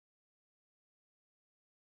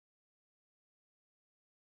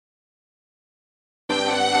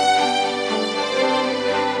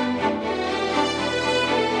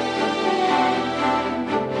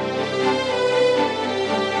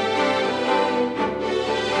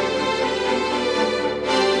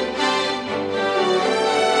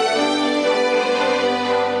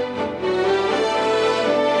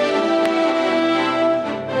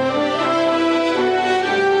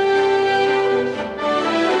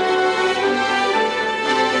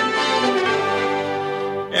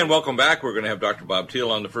And welcome back. We're going to have Dr. Bob Thiel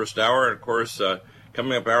on the first hour. And, of course,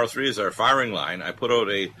 coming up hour 3 is our firing line. I put out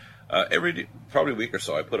probably a week or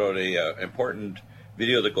so, I put out a important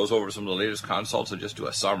video that goes over some of the latest consults. I just do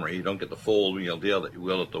a summary. You don't get the full deal that you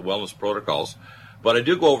will at the wellness protocols. But I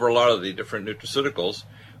do go over a lot of the different nutraceuticals.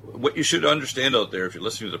 What you should understand out there, if you're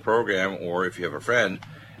listening to the program or if you have a friend,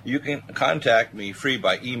 you can contact me free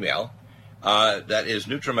by email. That is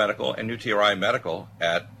NutriMedical and NutriMedical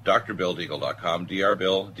at drbildeagle.com,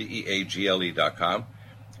 drbildeagle.com,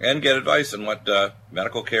 and get advice on what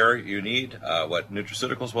medical care you need, what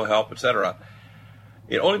nutraceuticals will help, etc.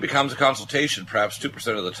 It only becomes a consultation perhaps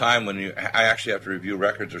 2% of the time when I actually have to review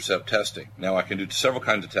records or set up testing. Now, I can do several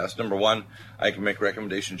kinds of tests. Number one, I can make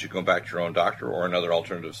recommendations. You go back to your own doctor or another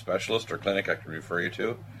alternative specialist or clinic I can refer you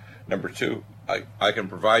to. Number two, I can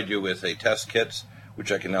provide you with a test kits, which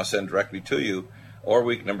I can now send directly to you.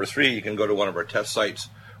 Or number three, you can go to one of our test sites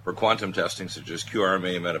for quantum testing, such as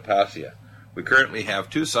QRMA and Metapathia. We currently have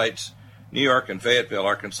 2 sites, New York and Fayetteville,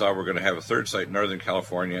 Arkansas. We're going to have a 3rd site in Northern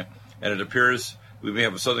California, and it appears we may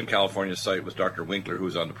have a Southern California site with Dr. Winkler, who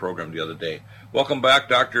was on the program the other day. Welcome back,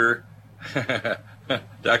 Dr.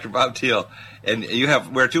 Bob Thiel. And you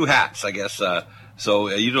wear 2 hats, I guess. So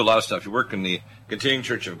you do a lot of stuff. You work in the Continuing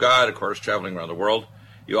Church of God, of course, traveling around the world.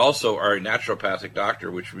 You also are a naturopathic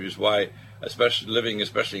doctor, which is why,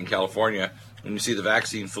 especially in California, when you see the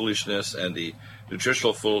vaccine foolishness and the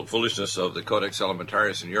nutritional foolishness of the Codex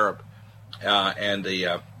Alimentarius in Europe, and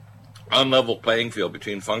the unlevel playing field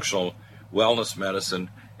between functional wellness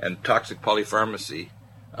medicine and toxic polypharmacy,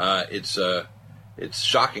 it's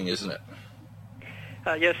shocking, isn't it?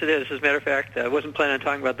 Yes, it is. As a matter of fact, I wasn't planning on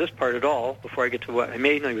talking about this part at all before I get to what I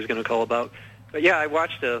mainly was going to call about. But yeah, I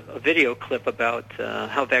watched a video clip about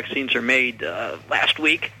how vaccines are made last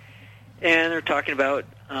week, and they're talking about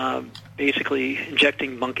basically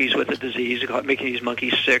injecting monkeys with a disease, making these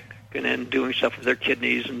monkeys sick, and then doing stuff with their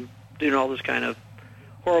kidneys and doing all this kind of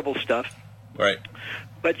horrible stuff. Right.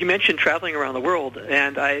 But you mentioned traveling around the world,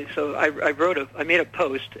 and I made a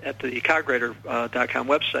post at the cogwriter.com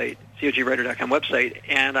website, cogwriter.com website,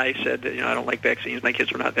 and I said that, I don't like vaccines, my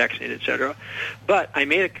kids were not vaccinated, etc. But I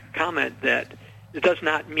made a comment that it does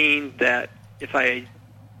not mean that if I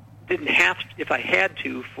had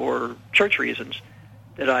to for church reasons,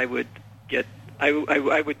 that I would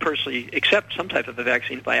would personally accept some type of a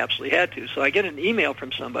vaccine if I absolutely had to. So I get an email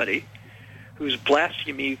from somebody who's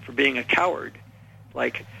blasting me for being a coward.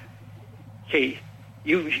 Like, hey,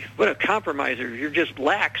 what a compromiser! You're just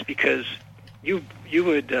lax because you'd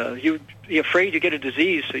be afraid you get a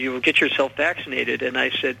disease, so you will get yourself vaccinated. And I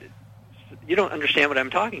said, you don't understand what I'm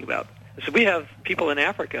talking about. I said, we have people in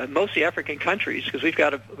Africa, mostly African countries, because we've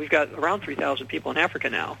got around 3,000 people in Africa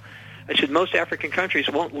now. I said most African countries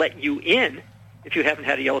won't let you in if you haven't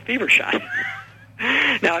had a yellow fever shot.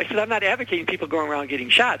 Now, I said, I'm not advocating people going around getting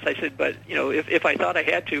shots. I said, but, if I thought I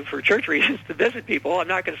had to for church reasons to visit people, I'm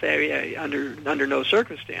not going to say under no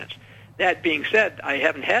circumstance. That being said, I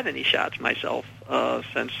haven't had any shots myself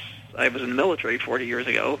since I was in the military 40 years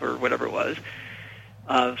ago or whatever it was.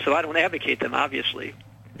 So I don't advocate them, obviously.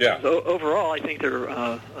 Yeah. So overall, I think they're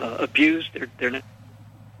abused. They're not.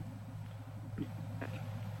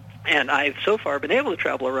 And I've so far been able to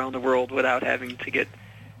travel around the world without having to get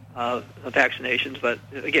vaccinations, but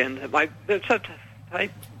again,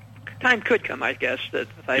 time could come, I guess, that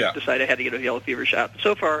if I decide I had to get a yellow fever shot. But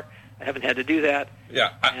so far, I haven't had to do that. Yeah,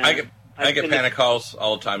 I get panic calls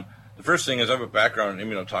all the time. The first thing is I have a background in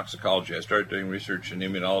immunotoxicology. I started doing research in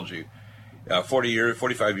immunology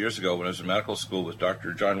 45 years ago when I was in medical school with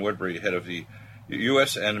Dr. John Woodbury, head of the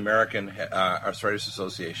U.S. and American Arthritis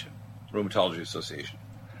Association, Rheumatology Association.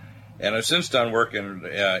 And I've since done work in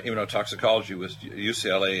immunotoxicology with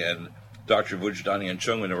UCLA and Dr. Vujdani and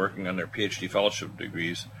Chung when they're working on their PhD fellowship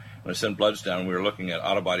degrees. When I sent bloods down, we were looking at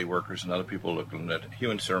autobody workers and other people looking at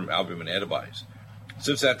human serum albumin antibodies.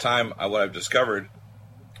 Since that time, what I've discovered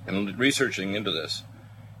in researching into this,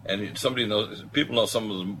 and people know some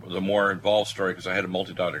of the more involved story because I had a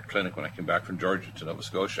multi-doctor clinic when I came back from Georgia to Nova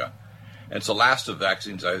Scotia. And it's the last of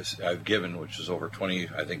vaccines I've given, which is over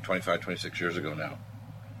 26 years ago now.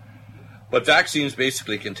 But vaccines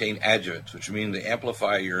basically contain adjuvants, which mean they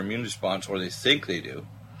amplify your immune response, or they think they do.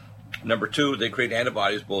 Number two, they create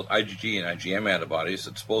antibodies, both IgG and IgM antibodies,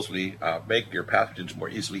 that supposedly make your pathogens more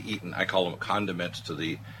easily eaten. I call them condiments to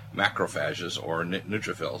the macrophages or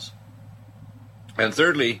neutrophils. And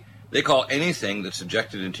thirdly, they call anything that's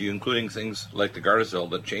injected into you, including things like the Gardasil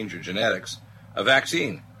that change your genetics, a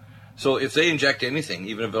vaccine. So if they inject anything,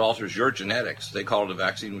 even if it alters your genetics, they call it a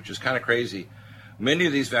vaccine, which is kind of crazy. Many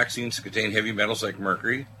of these vaccines contain heavy metals like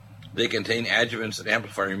mercury, They contain adjuvants that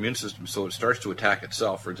amplify your immune system so it starts to attack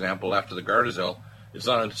itself. For example, after the Gardasil, it's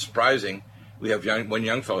not surprising. We have one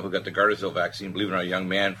young fellow who got the Gardasil vaccine, believe it or not, a young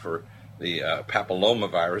man for the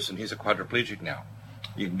papillomavirus, and he's a quadriplegic now.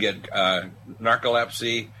 You can get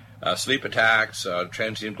narcolepsy, sleep attacks,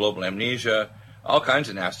 transient global amnesia, all kinds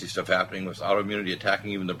of nasty stuff happening with autoimmunity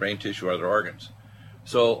attacking even the brain tissue or other organs.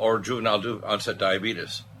 So, or juvenile onset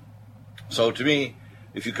diabetes. So to me,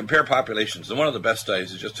 if you compare populations, and one of the best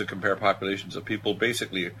studies is just to compare populations of people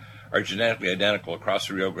basically are genetically identical across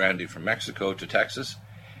the Rio Grande from Mexico to Texas,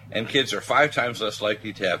 and kids are 5 times less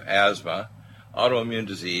likely to have asthma, autoimmune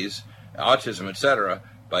disease, autism, etc.,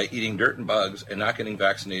 by eating dirt and bugs and not getting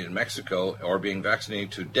vaccinated in Mexico or being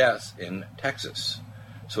vaccinated to death in Texas.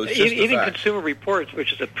 So it's just even Consumer Reports,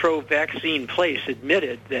 which is a pro-vaccine place,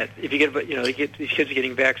 admitted that if you get these kids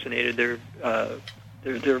getting vaccinated, they're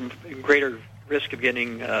in greater risk of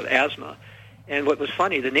getting asthma. And what was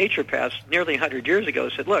funny, the Naturopaths nearly 100 years ago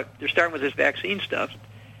said, look, they're starting with this vaccine stuff.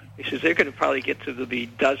 He says they're going to probably get to be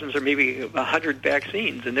dozens or maybe 100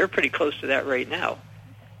 vaccines, and they're pretty close to that right now.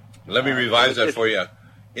 Let me revise that for you.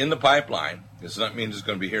 In the pipeline, this does not mean it's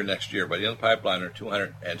going to be here next year, but in the pipeline are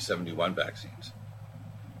 271 vaccines.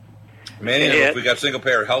 Many of them, if we got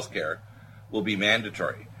single-payer health care, will be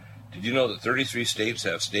mandatory. Did you know that 33 states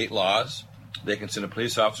have state laws? They can send a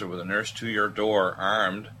police officer with a nurse to your door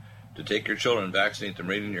armed to take your children and vaccinate them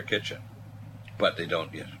right in your kitchen. But they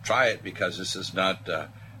don't yet try it because this is not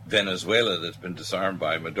Venezuela that's been disarmed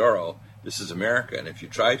by Maduro. This is America, and if you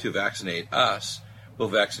try to vaccinate us, we'll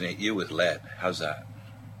vaccinate you with lead. How's that?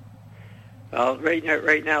 Well, right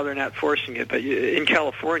now they're not forcing it, but in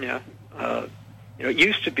California, it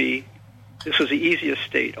used to be this was the easiest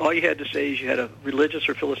state. All you had to say is you had a religious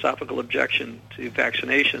or philosophical objection to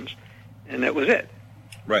vaccinations, and that was it.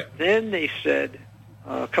 Right. Then they said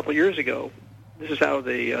a couple of years ago, this is how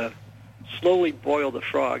they slowly boil the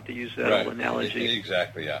frog, to use that old analogy.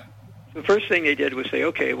 Exactly, yeah. The first thing they did was say,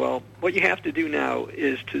 okay, well, what you have to do now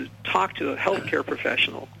is to talk to a healthcare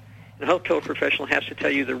professional. And a healthcare professional has to tell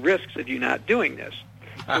you the risks of you not doing this.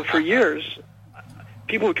 So for years,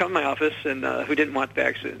 people would come to my office and who didn't want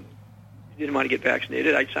to get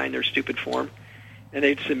vaccinated. I'd sign their stupid form, and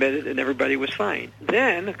they'd submit it, and everybody was fine.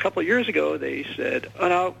 Then, a couple of years ago, they said, oh,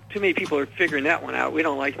 no, too many people are figuring that one out. We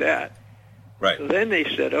don't like that. Right. So then they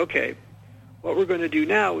said, okay, what we're going to do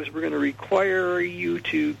now is we're going to require you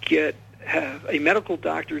to have a medical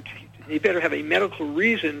doctor. You better have a medical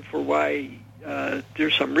reason for why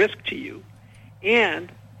there's some risk to you.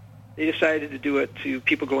 And they decided to do it to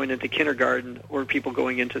people going into kindergarten or people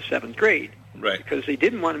going into 7th grade. Right. Because they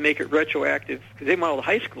didn't want to make it retroactive, because they want all the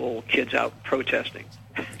high school kids out protesting.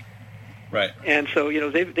 Right. And so,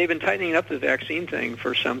 they've been tightening up the vaccine thing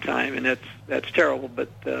for some time, and that's terrible. But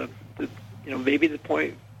maybe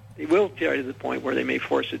they will carry to the point where they may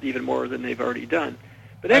force it even more than they've already done.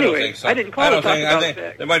 But anyway, I didn't call to talk about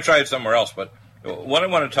that. They might try it somewhere else. But what I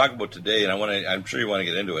want to talk about today, and I'm sure you want to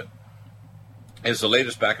get into it, is the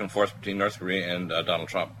latest back and forth between North Korea and Donald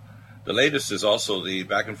Trump. The latest is also the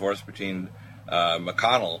back and forth between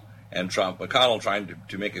McConnell and Trump. McConnell trying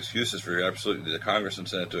to make excuses for absolutely the Congress and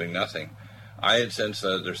Senate doing nothing. I had sensed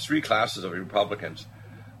there's 3 classes of Republicans.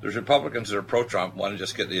 There's Republicans that are pro-Trump, want to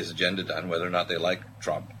just get his agenda done, whether or not they like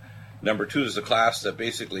Trump. Number 2 is the class that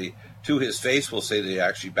basically, to his face, will say they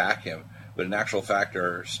actually back him, but in actual fact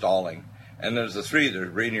are stalling. And there's the 3 that are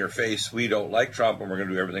right in your face, we don't like Trump and we're going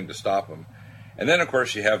to do everything to stop him. And then, of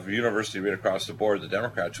course, you have university right across the board, the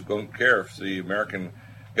Democrats, who don't care if the American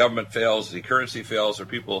government fails, the currency fails, or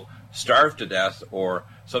people starve to death, or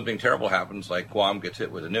something terrible happens, like Guam gets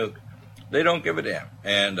hit with a nuke. They don't give a damn.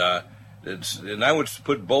 And I would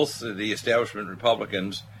put both the establishment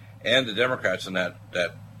Republicans and the Democrats in that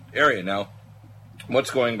area. Now,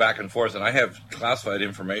 what's going back and forth, and I have classified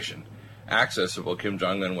information, access about Kim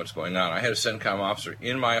Jong-un, what's going on. I had a CENTCOM officer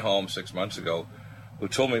in my home 6 months ago who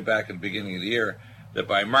told me back at the beginning of the year that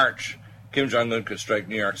by March, Kim Jong-un could strike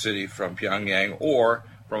New York City from Pyongyang or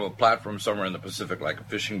from a platform somewhere in the Pacific, like a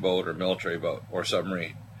fishing boat or military boat or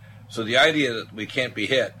submarine. So the idea that we can't be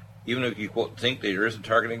hit, even if you, quote, think there isn't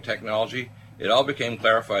targeting technology, it all became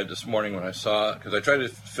clarified this morning when I saw, because I tried to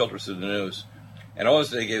filter through the news, and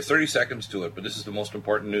they gave 30 seconds to it, but this is the most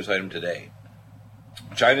important news item today.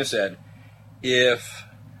 China said, if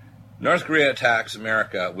North Korea attacks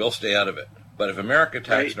America, we'll stay out of it. But if America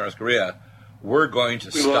attacks North Korea, we're going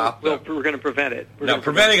to stop them. We're going to prevent it. Now,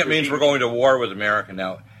 preventing it means we're going to war with America.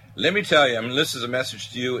 Now, let me tell you, this is a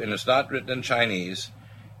message to you, and it's not written in Chinese.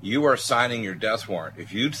 You are signing your death warrant.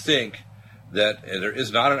 If you think that there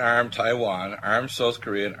is not an armed Taiwan, armed South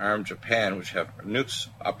Korea, and armed Japan, which have nukes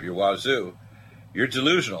up your wazoo, you're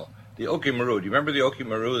delusional. The Okimaru. Do you remember the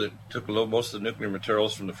Okimaru that took most of the nuclear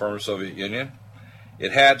materials from the former Soviet Union?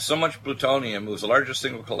 It had so much plutonium. It was the largest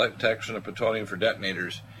single collection of plutonium for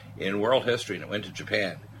detonators in world history, and it went to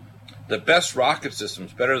Japan. The best rocket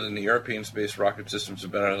systems, better than the European space rocket systems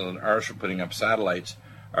and better than ours for putting up satellites,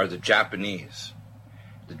 are the Japanese.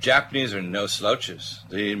 The Japanese are no slouches.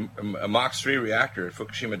 The Mach 3 reactor at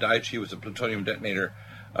Fukushima Daiichi was a plutonium detonator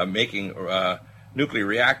making nuclear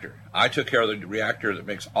reactor. I took care of the reactor that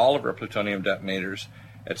makes all of our plutonium detonators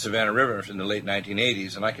at Savannah River in the late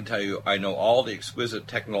 1980s, and I can tell you I know all the exquisite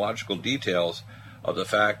technological details of the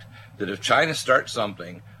fact that if China starts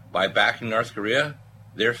something by backing North Korea,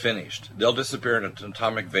 they're finished. They'll disappear in an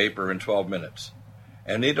atomic vapor in 12 minutes.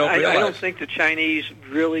 And they don't realize... I don't think the Chinese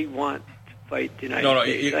really want to fight the United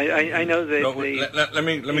States. I know that let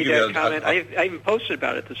me give you a comment. I even posted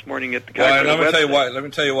about it this morning at the website. Let me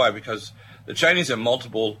tell you why. Because the Chinese have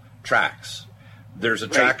multiple tracks. There's a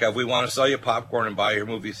track of, we want to sell you popcorn and buy your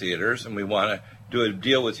movie theaters, and we want to do a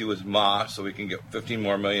deal with you with Ma so we can get 15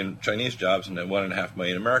 more million Chinese jobs and then 1.5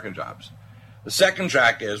 million American jobs. The second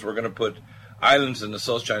track is we're going to put islands in the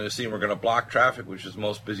South China Sea, and we're going to block traffic, which is the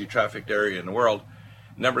most busy trafficked area in the world.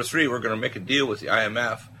 Number 3, we're going to make a deal with the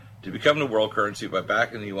IMF to become the world currency by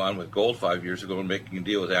backing the yuan with gold 5 years ago and making a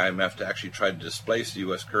deal with the IMF to actually try to displace the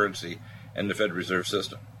U.S. currency and the Federal Reserve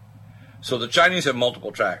System. So the Chinese have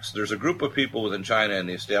multiple tracks. There's a group of people within China and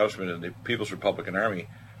the establishment of the People's Republican Army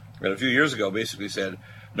that a few years ago basically said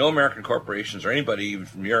no American corporations or anybody even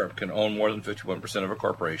from Europe can own more than 51% of a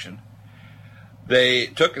corporation. They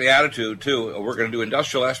took the attitude, too, we're going to do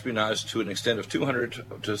industrial espionage to an extent of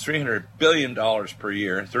 $200 to $300 billion per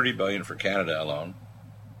year, $30 billion for Canada alone.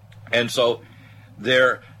 And so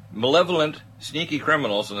they're malevolent, sneaky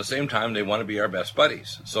criminals, and at the same time they want to be our best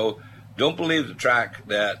buddies. So don't believe the track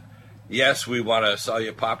that, yes, we want to sell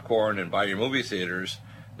you popcorn and buy your movie theaters.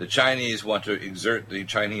 The Chinese want to exert the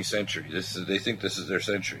Chinese century. They think this is their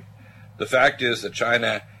century. The fact is that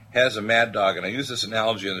China has a mad dog, and I used this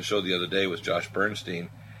analogy on the show the other day with Josh Bernstein.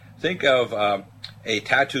 Think of a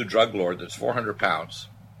tattooed drug lord that's 400 pounds,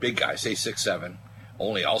 big guy, say 6'7",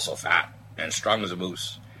 only also fat and strong as a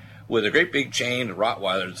moose, with a great big chained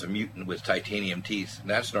Rottweiler that's a mutant with titanium teeth, and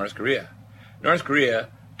that's North Korea. North Korea,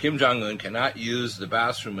 Kim Jong-un cannot use the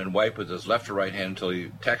bathroom and wipe with his left or right hand until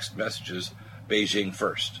he text messages Beijing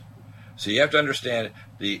first. So you have to understand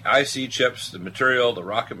the IC chips, the material, the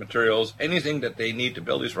rocket materials, anything that they need to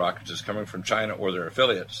build these rockets is coming from China or their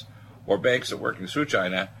affiliates or banks that are working through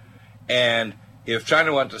China. And if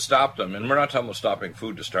China wanted to stop them, and we're not talking about stopping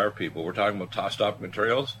food to starve people, we're talking about stopping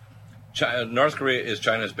materials, North Korea is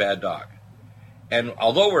China's bad dog. And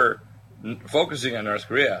although we're focusing on North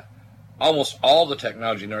Korea, almost all the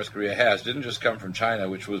technology North Korea has didn't just come from China,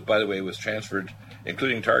 which was, by the way, was transferred,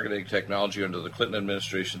 including targeting technology under the Clinton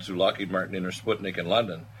administration through Lockheed Martin and Sputnik in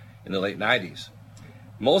London in the late 90s.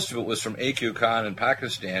 Most of it was from AQ Khan in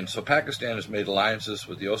Pakistan. So Pakistan has made alliances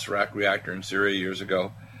with the Osirak reactor in Syria years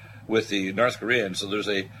ago with the North Koreans. So there's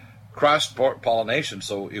a cross-pollination.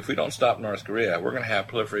 So if we don't stop North Korea, we're going to have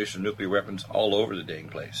proliferation of nuclear weapons all over the dang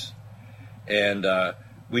place. And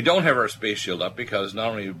we don't have our space shield up because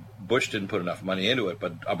not only Bush didn't put enough money into it,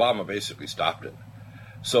 but Obama basically stopped it.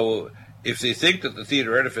 So if they think that the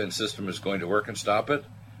theater air defense system is going to work and stop it,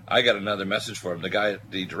 I got another message for him.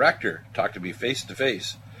 The director, talked to me face to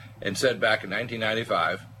face and said back in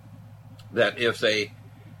 1995 that if they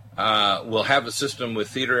will have a system with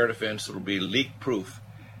theater air defense that will be leak-proof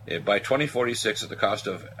by 2046 at the cost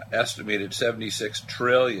of estimated $76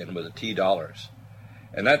 trillion with a T dollars.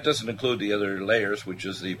 And that doesn't include the other layers, which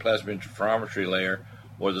is the plasma interferometry layer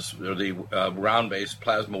or the ground-based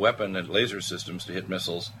plasma weapon and laser systems to hit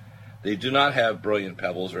missiles. They do not have brilliant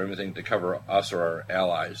pebbles or anything to cover us or our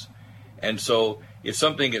allies. And so if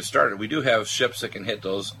something gets started, we do have ships that can hit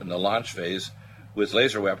those in the launch phase with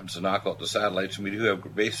laser weapons to knock out the satellites, and we do have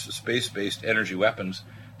space-based energy weapons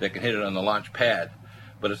that can hit it on the launch pad.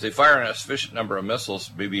 But if they fire a sufficient number of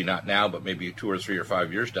missiles, maybe not now, but maybe 2 or 3 or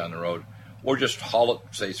 5 years down the road, or just haul it,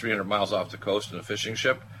 say, 300 miles off the coast in a fishing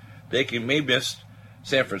ship, they may miss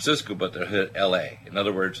San Francisco, but they'll hit L.A. In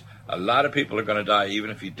other words, a lot of people are going to die even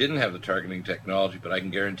if you didn't have the targeting technology, but I can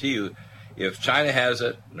guarantee you, if China has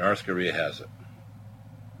it, North Korea has it.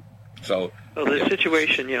 So, well, the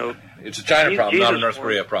situation, it's a China problem, not a North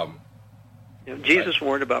Korea problem. Jesus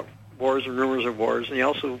warned about wars and rumors of wars, and he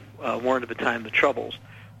also warned of a time of troubles.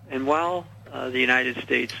 And while the United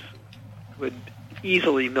States would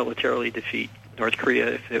easily militarily defeat North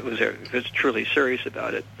Korea if it's truly serious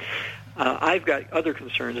about it, I've got other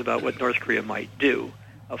concerns about what North Korea might do.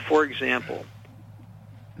 For example,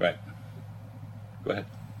 right. Go ahead.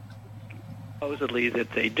 supposedly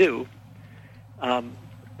that they do,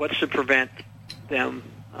 what's to prevent them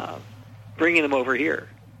bringing them over here?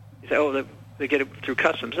 You say, oh, they get it through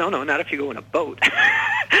customs. No, not if you go in a boat.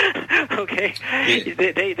 Okay,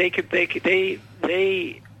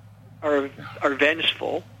 they are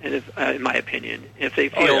vengeful, and in my opinion, if they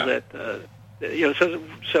feel that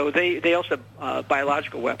so they also have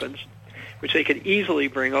biological weapons, which they could easily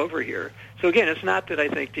bring over here. So again, it's not that I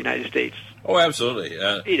think the United States. Oh, absolutely.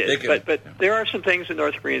 Need it, but there are some things that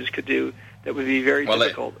North Koreans could do that would be very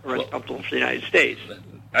difficult or uncomfortable for the United States.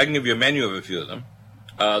 I can give you a menu of a few of them.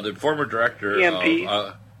 The former director,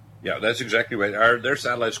 EMP. Yeah, that's exactly right. Their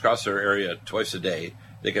satellites cross our area twice a day.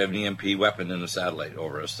 They can have an EMP weapon in the satellite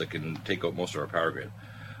over us that can take out most of our power grid.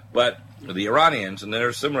 But the Iranians, and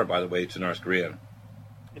they're similar, by the way, to North Korea.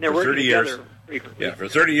 And they're working together. For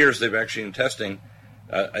 30 years, they've actually been testing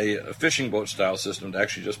a fishing boat-style system to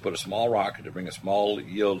actually just put a small rocket to bring a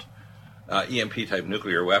small-yield EMP-type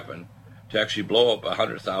nuclear weapon to actually blow up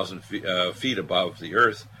 100,000 feet above the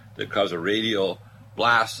Earth that cause a radial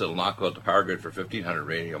blast that will knock out the power grid for 1,500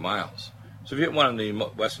 radio miles. So if you hit one on the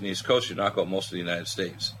west and east coast, you knock out most of the United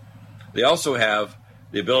States. They also have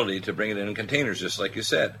the ability to bring it in containers, just like you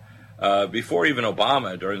said. Before even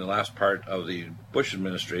Obama, during the last part of the Bush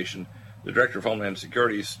administration, the Director of Homeland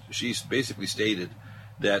Security, she basically stated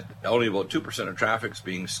that only about 2% of traffic is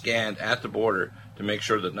being scanned at the border to make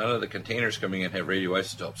sure that none of the containers coming in have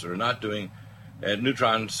radioisotopes. So they're not doing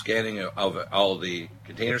neutron scanning of all the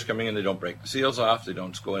containers coming in. They don't break the seals off. They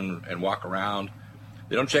don't go in and walk around.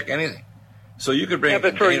 They don't check anything. So you could bring. Yeah,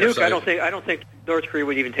 but for a nuke, I don't think North Korea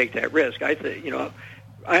would even take that risk. I think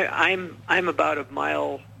I'm about a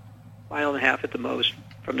mile and a half at the most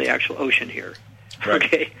from the actual ocean here. Right.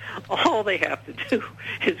 Okay, all they have to do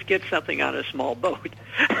is get something on a small boat,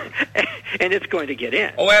 and it's going to get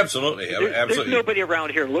in. Oh, absolutely. There's nobody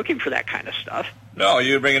around here looking for that kind of stuff. No,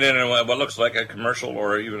 you bring it in what looks like a commercial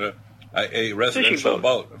or even a residential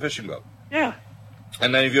boat, a fishing boat. Yeah.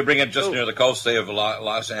 And then if you bring it just near the coast, say of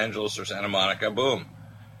Los Angeles or Santa Monica, boom,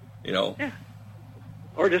 Yeah.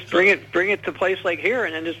 Or just bring it to a place like here,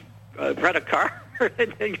 and then just rent a car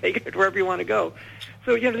and take it wherever you want to go.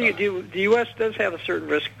 So the U.S. does have a certain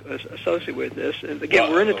risk associated with this, and again,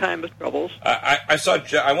 we're in a time of troubles. I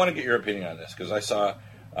want to get your opinion on this because I saw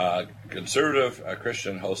conservative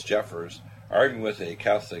Christian host Jeffers arguing with a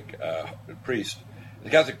Catholic priest. The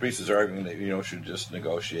Catholic priest is arguing that should just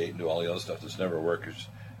negotiate and do all the other stuff that's never worked.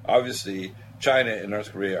 Obviously, China and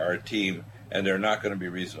North Korea are a team, and they're not going to be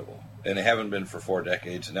reasonable, and they haven't been for 4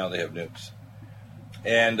 decades, and now they have nukes.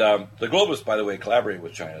 And the globalists, by the way, collaborate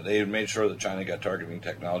with China. They made sure that China got targeting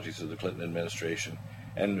technology through the Clinton administration.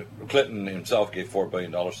 And Clinton himself gave $4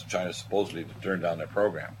 billion to China supposedly to turn down their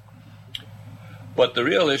program. But the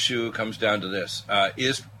real issue comes down to this.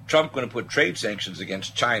 Is Trump going to put trade sanctions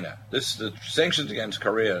against China? The sanctions against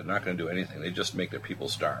Korea are not going to do anything. They just make their people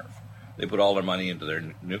starve. They put all their money into their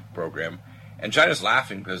nuke program. And China's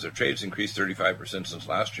laughing because their trade's increased 35% since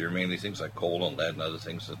last year, mainly things like coal and lead and other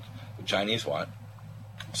things that the Chinese want.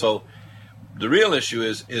 So the real issue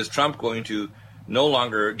is Trump going to no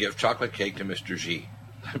longer give chocolate cake to Mr. Xi,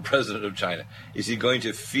 the president of China? Is he going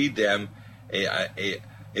to feed them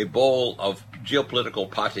a bowl of geopolitical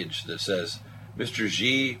pottage that says, Mr.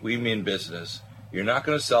 Xi, we mean business. You're not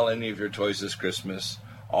going to sell any of your toys this Christmas.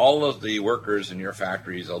 All of the workers in your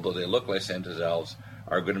factories, although they look like Santa's elves,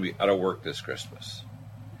 are going to be out of work this Christmas.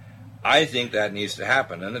 I think that needs to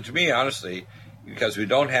happen. And to me, honestly, because we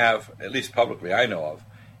don't have, at least publicly I know of,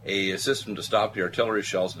 a system to stop the artillery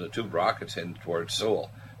shells and the tube rockets heading towards Seoul.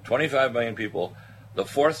 25 million people, the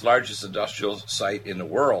 4th largest industrial site in the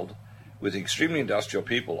world, with extremely industrial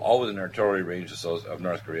people, all within artillery range of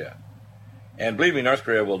North Korea. And believe me, North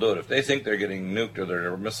Korea will do it. If they think they're getting nuked or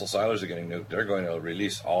their missile silos are getting nuked, they're going to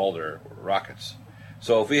release all their rockets.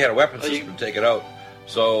 So if we had a weapon system to take it out.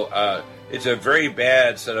 So it's a very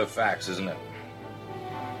bad set of facts, isn't it?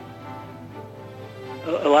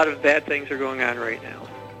 A lot of bad things are going on right now.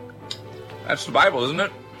 That's the Bible, isn't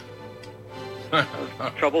it?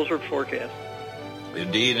 Troubles are forecast.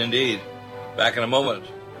 Indeed, indeed. Back in a moment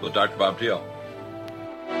with Dr. Bob Thiel.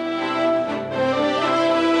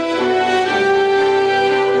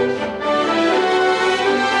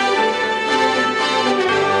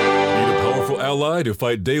 Ally to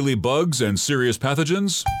fight daily bugs and serious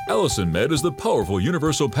pathogens? Allicin Med is the powerful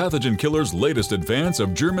universal pathogen killer's latest advance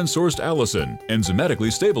of German-sourced allicin,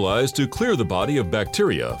 enzymatically stabilized to clear the body of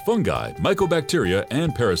bacteria, fungi, mycobacteria,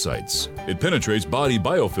 and parasites. It penetrates body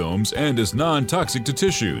biofilms and is non-toxic to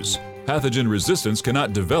tissues. pathogen resistance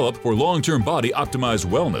cannot develop for long-term body-optimized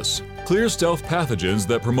wellness. Clear stealth pathogens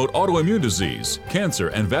that promote autoimmune disease, cancer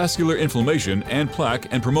and vascular inflammation and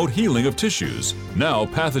plaque and promote healing of tissues. Now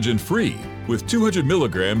pathogen-free. With 200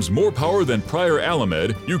 milligrams more power than prior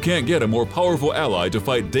Alamed, you can't get a more powerful ally to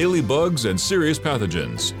fight daily bugs and serious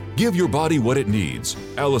pathogens. Give your body what it needs.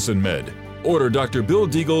 Allison Med. Order Dr. Bill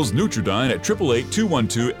Deagle's Nutridyne at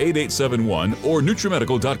 888-212-8871 or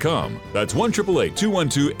NutriMedical.com. That's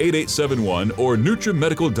 1-888-212-8871 or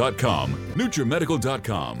NutriMedical.com.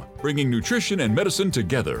 NutriMedical.com, bringing nutrition and medicine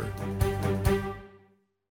together.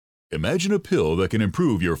 Imagine a pill that can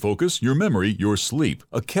improve your focus, your memory, your sleep,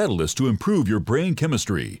 a catalyst to improve your brain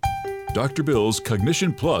chemistry. Dr. Bill's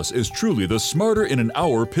Cognition Plus is truly the smarter in an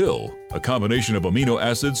hour pill. A combination of amino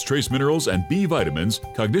acids, trace minerals, and B vitamins,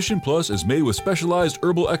 Cognition Plus is made with specialized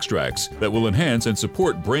herbal extracts that will enhance and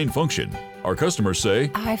support brain function. Our customers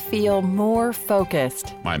say, I feel more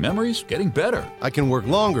focused. My memory's getting better. I can work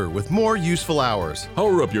longer with more useful hours.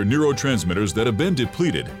 Power up your neurotransmitters that have been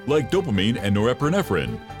depleted, like dopamine and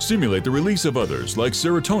norepinephrine. Stimulate the release of others, like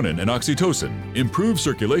serotonin and oxytocin. Improve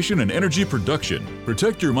circulation and energy production.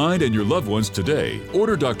 Protect your mind and your loved ones today.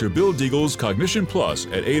 Order Dr. Bill Deagle's Cognition Plus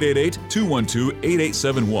at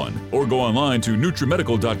 888-212-8871 or go online to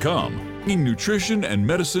NutriMedical.com. Bringing nutrition and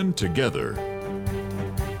medicine together.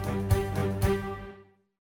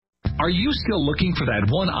 Are you still looking for that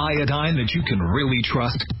one iodine that you can really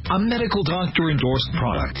trust? A medical doctor endorsed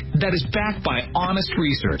product that is backed by honest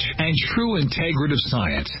research and true integrative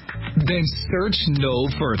science? Then search no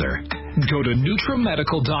further. Go to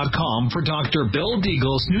NutriMedical.com for Dr. Bill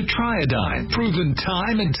Deagle's Nutriodine, proven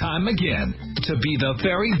time and time again to be the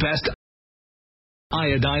very best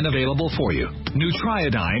iodine available for you.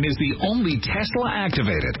 Nutriodine is the only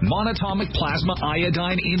Tesla-activated monatomic plasma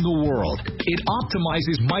iodine in the world. It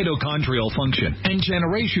optimizes mitochondrial function and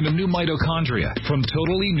generation of new mitochondria, from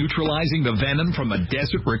totally neutralizing the venom from a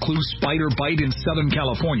desert recluse spider bite in Southern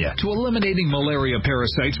California to eliminating malaria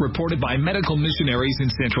parasites reported by medical missionaries in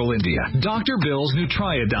Central India. Dr. Bill's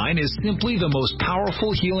Nutriodine is simply the most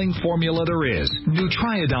powerful healing formula there is.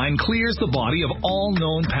 Nutriodine clears the body of all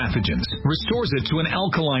known pathogens, restores it to an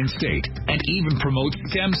alkaline state, and even promotes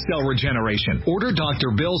stem cell regeneration. Order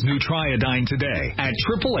Dr. Bill's Nutriodine today at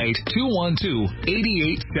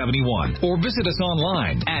 888-212-8871 or visit us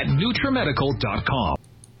online at NutriMedical.com.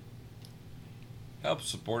 Help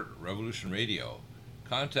support Revolution Radio.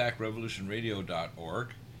 Contact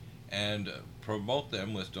revolutionradio.org and promote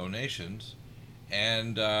them with donations,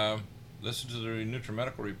 and listen to the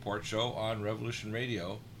NutriMedical Report show on Revolution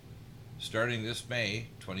Radio starting this May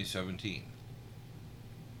 2017.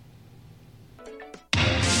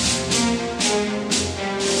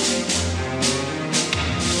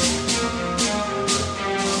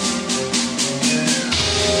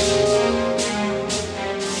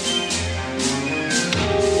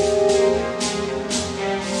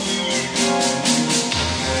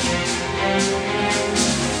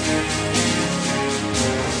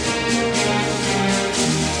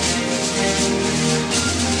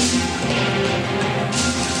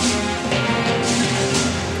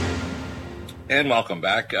 And welcome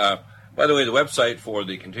back. By the way, the website for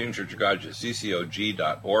the Continuing Church of God is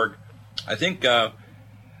ccog.org. I think one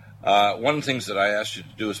of the things that I asked you to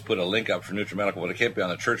do is put a link up for NutriMedical, but it can't be on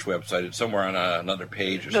the church website. It's somewhere on another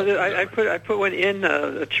page or something. No, I put one in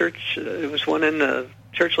the church. It was one in the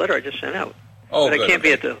church letter I just sent out. Oh, but good, it can't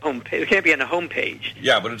be at the home page. It can't be on the home page.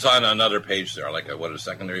 Yeah, but it's on another page there, like a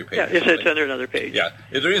secondary page. Yeah, it's under another page. Yeah,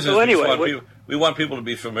 the reason is we want people to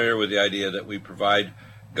be familiar with the idea that we provide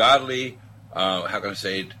godly,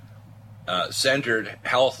 centered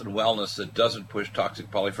health and wellness that doesn't push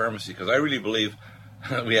toxic polypharmacy. Because I really believe,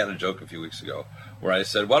 we had a joke a few weeks ago where I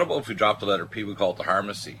said, what about if we dropped the letter P, we call it the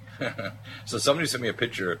harmacy? So somebody sent me a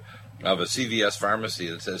picture of a CVS pharmacy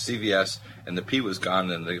that says CVS, and the P was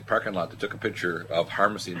gone, and in the parking lot they took a picture of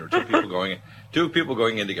harmacy, and there were two people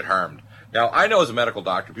going in to get harmed. Now, I know as a medical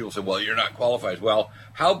doctor, people say, well, you're not qualified. Well,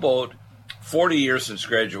 how about 40 years since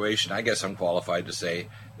graduation, I guess I'm qualified to say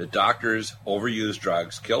that doctors overuse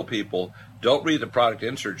drugs, kill people, don't read the product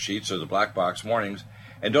insert sheets or the black box warnings,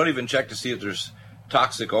 and don't even check to see if there's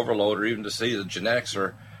toxic overload or even to see that genetics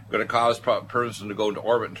are going to cause a person to go into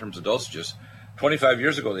orbit in terms of dosages. 25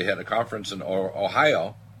 years ago, they had a conference in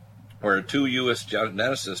Ohio where 2 U.S.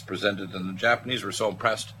 geneticists presented, and the Japanese were so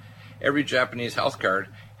impressed. Every Japanese health card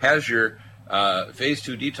has your phase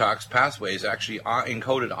 2 detox pathways actually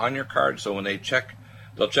encoded on your card, so when they'll check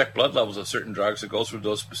blood levels of certain drugs that go through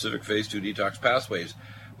those specific phase 2 detox pathways.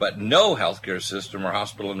 But no healthcare system or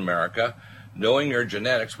hospital in America, knowing your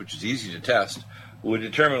genetics, which is easy to test, would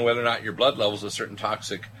determine whether or not your blood levels of certain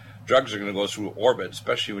toxic drugs are going to go through orbit,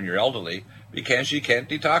 especially when you're elderly, because you can't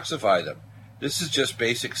detoxify them. This is just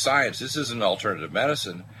basic science. This isn't alternative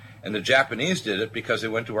medicine. And the Japanese did it because they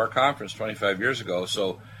went to our conference 25 years ago.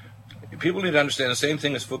 So people need to understand the same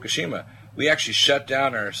thing as Fukushima. We actually shut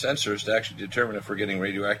down our sensors to actually determine if we're getting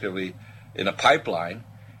radioactively in a pipeline.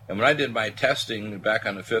 And when I did my testing back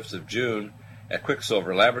on the 5th of June at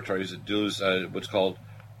Quicksilver Laboratories that does what's called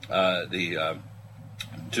the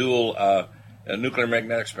dual nuclear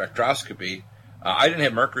magnetic spectroscopy, I didn't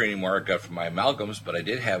have mercury anymore. I got from my amalgams, but I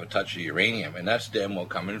did have a touch of uranium, and that's damn well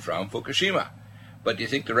coming from Fukushima. But do you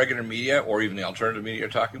think the regular media or even the alternative media are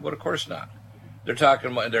talking about? Of course not. They're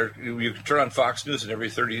talking about, you can turn on Fox News and every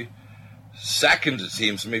 30 seconds, it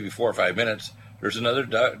seems, maybe 4 or 5 minutes, there's another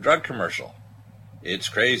drug commercial. It's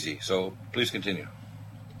crazy. So please continue.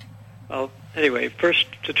 Well, anyway, first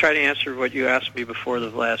to try to answer what you asked me before the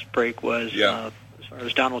last break was as far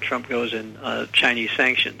as Donald Trump goes in Chinese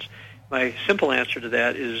sanctions. My simple answer to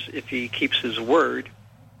that is if he keeps his word,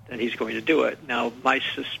 then he's going to do it. Now, my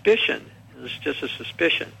suspicion, this is just a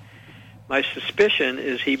suspicion, my suspicion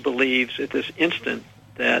is he believes at this instant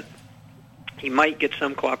that he might get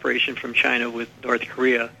some cooperation from China with North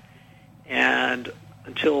Korea, and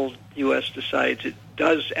until the U.S. decides it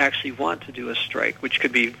does actually want to do a strike, which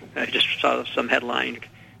could be, I just saw some headline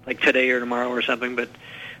like today or tomorrow or something, but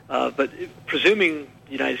presuming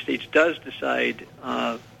the United States does decide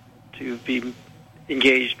to be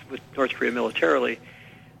engaged with North Korea militarily,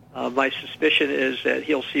 my suspicion is that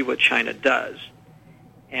he'll see what China does.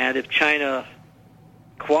 And if China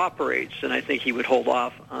cooperates, then I think he would hold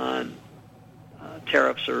off on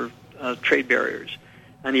tariffs or trade barriers.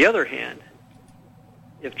 On the other hand,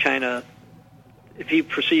 if he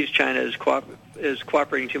perceives China as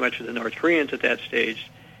cooperating too much with the North Koreans at that stage,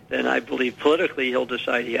 then I believe politically he'll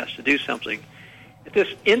decide he has to do something. At this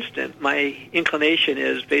instant, my inclination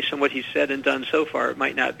is, based on what he's said and done so far, it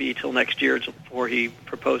might not be till next year before he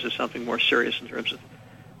proposes something more serious in terms of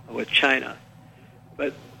with China.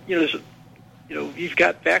 But you've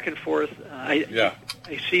got back and forth. I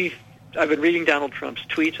see. I've been reading Donald Trump's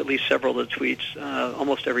tweets, at least several of the tweets,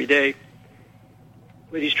 almost every day.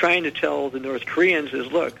 What he's trying to tell the North Koreans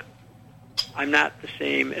is, look, I'm not the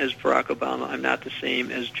same as Barack Obama. I'm not the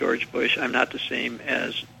same as George Bush. I'm not the same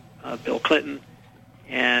as Bill Clinton.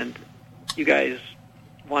 And you guys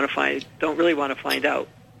don't really want to find out.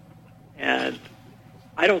 And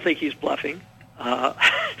I don't think he's bluffing. And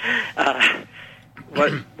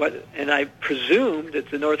I presume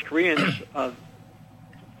that the North Koreans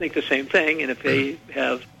think the same thing. And if they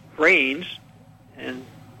have brains, and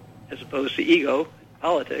as opposed to ego,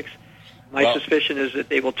 politics, my suspicion is that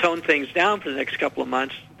they will tone things down for the next couple of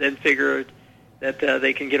months, then figure that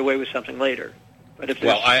they can get away with something later. But if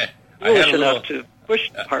they're foolish enough to push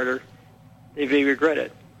harder, they may regret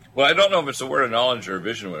it. Well, I don't know if it's a word of knowledge or a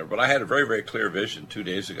vision or whatever, but I had a very, very clear vision 2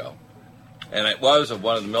 days ago. And it was of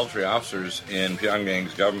one of the military officers in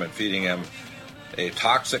Pyongyang's government feeding him a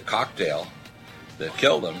toxic cocktail that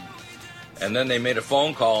killed him. And then they made a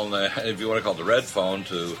phone call, if you want to call it the red phone,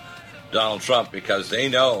 to Donald Trump because they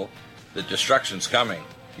know that destruction's coming.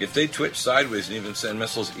 If they twitch sideways and even send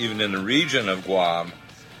missiles even in the region of Guam,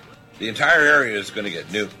 the entire area is going to get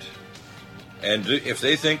nuked. And if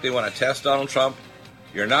they think they want to test Donald Trump,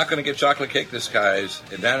 you're not going to get chocolate cake this guys,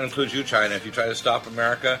 and that includes you, China. If you try to stop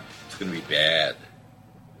America, it's going to be bad.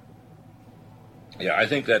 Yeah, I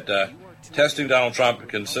think that testing Donald Trump,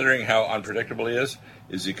 considering how unpredictable he is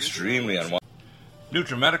extremely unwise.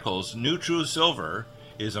 NutriMedical's NutriSilver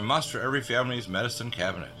is a must for every family's medicine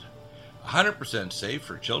cabinet. 100% safe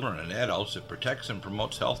for children and adults, it protects and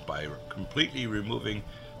promotes health by completely removing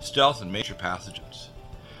stealth and major pathogens.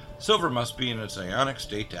 Silver must be in its ionic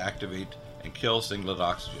state to activate and kill singlet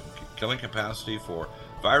oxygen, killing capacity for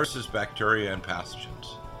viruses, bacteria, and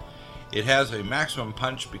pathogens. It has a maximum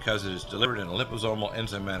punch because it is delivered in a liposomal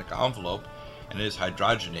enzymatic envelope and is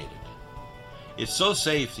hydrogenated. It's so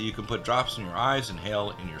safe that you can put drops in your eyes and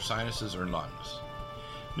inhale in your sinuses or lungs.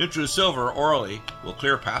 NutriSilver orally will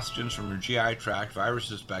clear pathogens from your GI tract,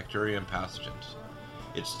 viruses, bacteria, and pathogens.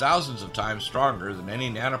 It's thousands of times stronger than any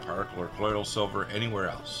nanoparticle or colloidal silver anywhere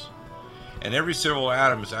else. And every silver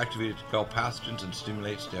atom is activated to kill pathogens and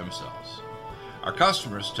stimulate stem cells. Our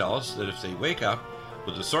customers tell us that if they wake up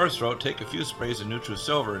with a sore throat, take a few sprays of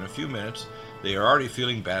NutriSilver in a few minutes, they are already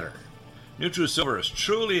feeling better. NutriSilver is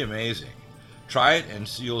truly amazing. Try it and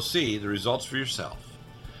you'll see the results for yourself.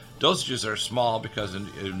 Dosages are small because of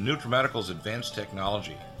NutriMedical's advanced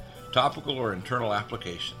technology, topical or internal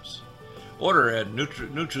applications. Order at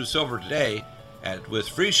NutriSilver today with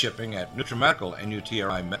free shipping at NutriMedical,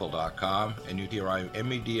 NutriMedical.com, and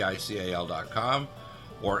NutriMedical.com,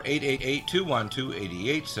 or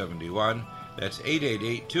 888-212-8871. That's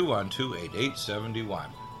 888-212-8871.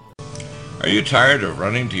 Are you tired of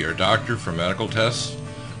running to your doctor for medical tests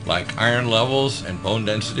like iron levels and bone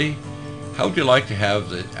density? How would you like to have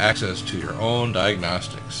the access to your own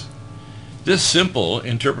diagnostics? This simple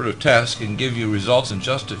interpretive test can give you results in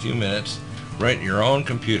just a few minutes right in your own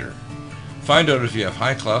computer. Find out if you have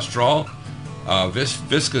high cholesterol,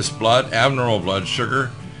 viscous blood, abnormal blood sugar,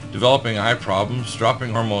 developing eye problems, dropping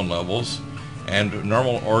hormone levels, and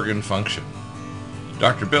normal organ function.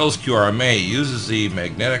 Dr. Bill's QRMA uses the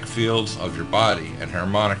magnetic fields of your body and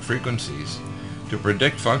harmonic frequencies to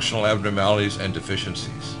predict functional abnormalities and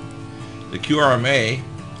deficiencies. The QRMA,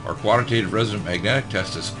 or Quantitative Resonant Magnetic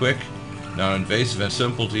Test, is quick, non-invasive, and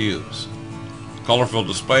simple to use. Colorful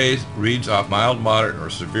displays reads off mild, moderate, or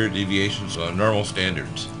severe deviations of normal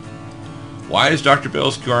standards. Why is Dr.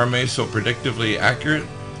 Bill's QRMA so predictively accurate?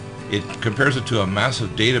 It compares it to a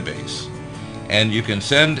massive database, and you can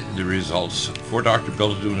send the results for Dr.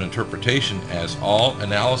 Bill to do an interpretation, as all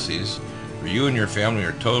analyses for you and your family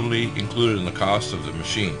are totally included in the cost of the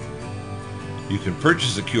machine. You can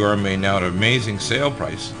purchase the QRMA now at an amazing sale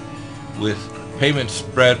price with payments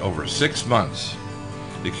spread over 6 months.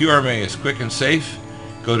 The QRMA is quick and safe.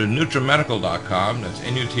 Go to NutriMedical.com, that's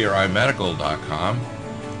NutriMedical.com,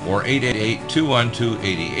 or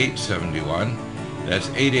 888-212-8871. That's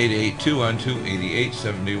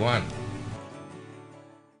 888-212-8871.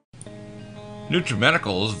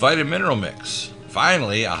 NutriMedical's Vitamineral Mix.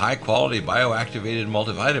 Finally, a high-quality bioactivated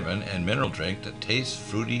multivitamin and mineral drink that tastes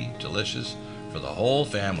fruity, delicious for the whole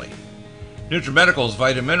family. NutriMedical's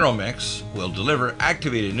Vitamineral Mix will deliver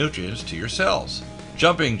activated nutrients to your cells,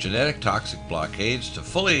 jumping genetic toxic blockades to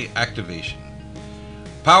fully activation.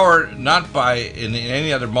 Powered not by in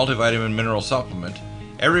any other multivitamin mineral supplement,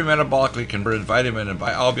 every metabolically converted vitamin and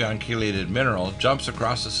bialbion chelated mineral jumps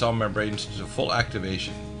across the cell membranes to full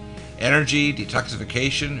activation. Energy,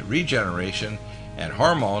 detoxification, regeneration, and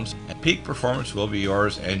hormones and peak performance will be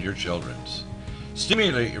yours and your children's.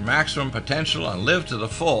 Stimulate your maximum potential and live to the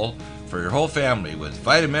full for your whole family with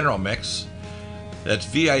Vitamineral Mix. That's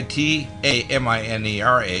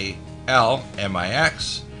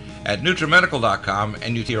VITAMINERAL-MIX at NutriMedical.com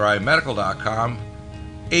and NutriMedical.com,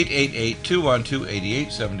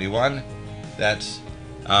 888-212-8871. That's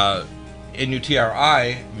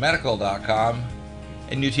NutriMedical.com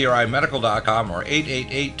and NutriMedical.com, or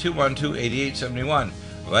 888-212-8871.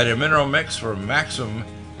 Vitamineral Mix for maximum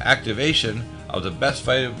activation of the best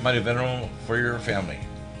vitamin for your family.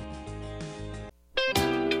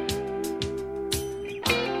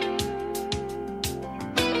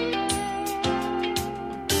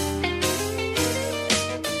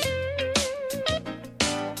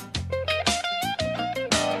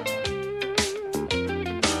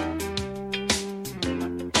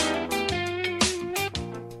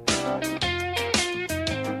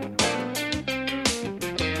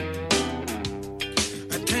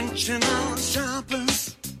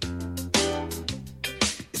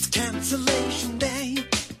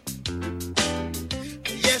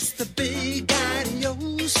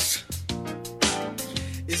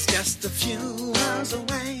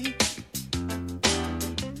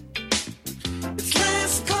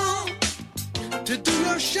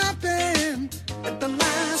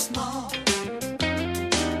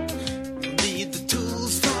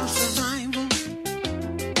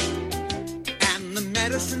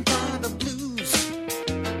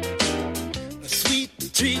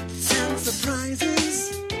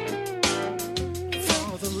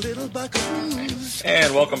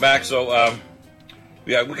 And welcome back. So,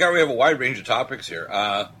 we have a wide range of topics here.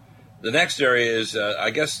 The next area is,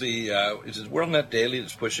 I guess, it's WorldNet Daily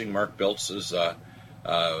that's pushing Mark Biltz's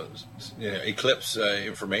Eclipse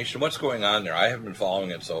information. What's going on there? I haven't been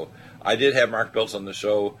following it, so I did have Mark Biltz on the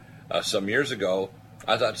show some years ago.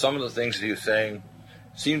 I thought some of the things that he was saying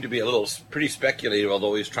seemed to be pretty speculative,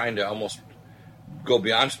 although he's trying to almost go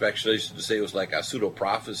beyond speculation to say it was like a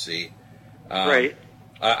pseudo-prophecy. Right.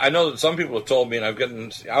 I know that some people have told me, and I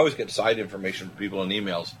always get side information from people in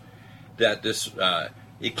emails, that this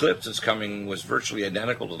eclipse that's coming was virtually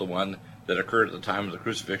identical to the one that occurred at the time of the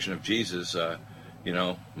crucifixion of Jesus,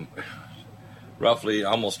 roughly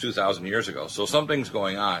almost 2,000 years ago. So something's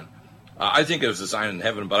going on. I think it was a sign in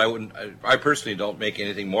heaven, but I personally don't make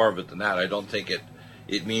anything more of it than that. I don't think it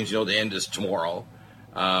means, the end is tomorrow.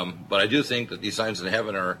 But I do think that these signs in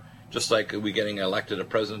heaven are just like we getting elected a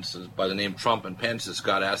president by the name Trump and Pence. It's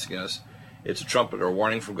God asking us. It's a trumpet or a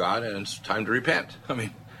warning from God, and it's time to repent. I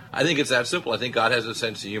mean, I think it's that simple. I think God has a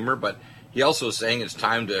sense of humor, but he also is saying it's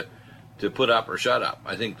time to put up or shut up.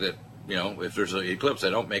 I think that, if there's an eclipse, I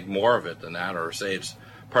don't make more of it than that, or say it's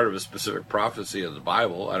part of a specific prophecy of the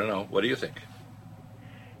Bible. I don't know. What do you think?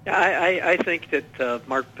 Yeah, I think that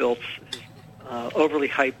Mark Biltz overly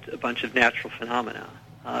hyped a bunch of natural phenomena.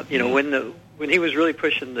 When he was really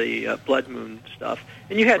pushing the blood moon stuff,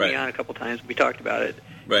 and you had me on a couple times, we talked about it.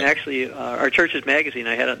 Right. And actually, our church's magazine,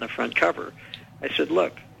 I had it on the front cover. I said,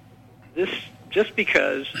 look, this just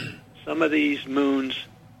because some of these moons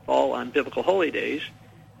fall on biblical holy days,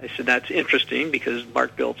 I said that's interesting because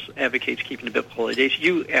Mark Biltz advocates keeping the biblical holy days.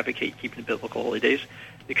 You advocate keeping the biblical holy days.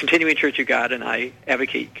 The Continuing Church of God and I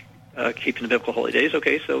advocate keeping the biblical holy days.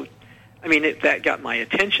 Okay, so that got my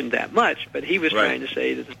attention that much, but he was trying to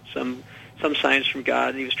say that some signs from God,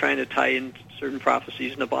 and he was trying to tie in certain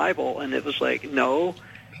prophecies in the Bible, and it was like, no,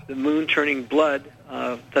 the moon turning blood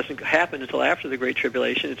doesn't happen until after the Great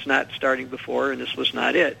Tribulation. It's not starting before, and this was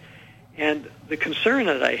not it. And the concern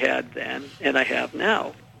that I had then, and I have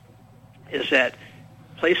now, is that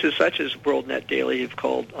places such as WorldNet Daily have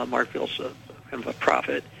called Mark Biltz kind of a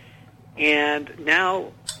prophet. And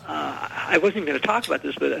now, I wasn't even going to talk about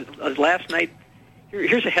this, but last night,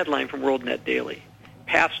 here's a headline from WorldNet Daily.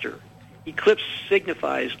 Pastor, Eclipse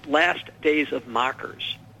signifies last days of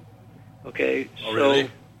mockers. Okay? Oh, really?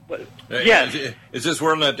 Yes. Is this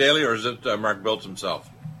WorldNet Daily, or is it Mark Biltz himself?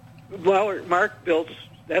 Well, Mark Biltz,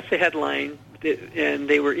 that's the headline, and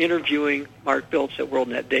they were interviewing Mark Biltz at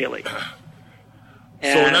WorldNet Daily.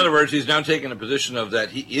 So, in other words, he's now taking a position of that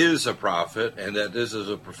he is a prophet and that this is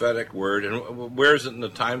a prophetic word. And where is it in the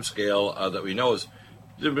time scale that we know is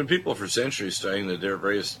there have been people for centuries saying that there are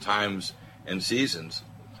various times and seasons.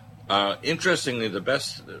 Interestingly, the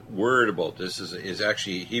best word about this is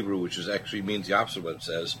actually Hebrew, which actually means the opposite of what it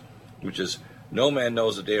says, which is no man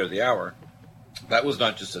knows the day or the hour. That was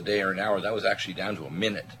not just a day or an hour. That was actually down to a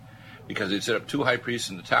minute, because they'd set up 2 high priests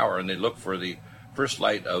in the tower, and they'd look for the first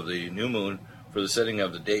light of the new moon for the setting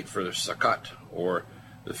of the date for the Sukkot, or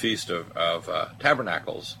the Feast of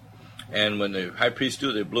Tabernacles. And when the high priests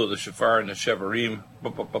do, they blow the shofar and the shevarim,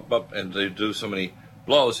 bup, bup, bup, bup, and they do so many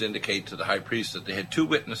blows to indicate to the high priest that they had 2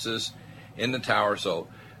 witnesses in the tower. So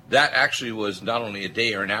that actually was not only a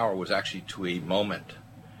day or an hour, was actually to a moment.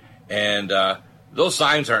 And those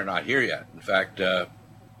signs are not here yet. In fact, to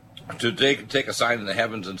take a sign in the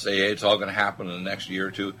heavens and say, hey, it's all going to happen in the next year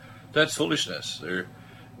or two, that's foolishness. The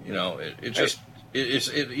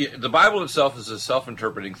Bible itself is a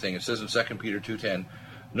self-interpreting thing. It says in 2Peter 2:10,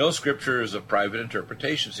 no scripture is of private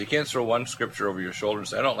interpretation. So you can't throw one scripture over your shoulder and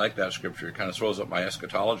say, I don't like that scripture. It kind of throws up my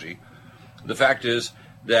eschatology. The fact is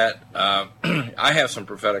that I have some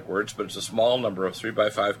prophetic words, but it's a small number of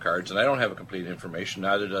 3x5 cards, and I don't have a complete information.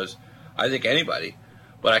 Neither does, I think, anybody.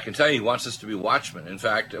 But I can tell you he wants us to be watchmen. In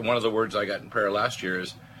fact, one of the words I got in prayer last year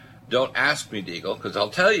is, don't ask me, Deagle, because I'll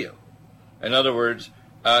tell you. In other words,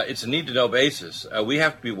 it's a need-to-know basis. We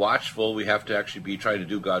have to be watchful. We have to actually be trying to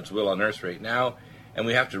do God's will on earth right now. And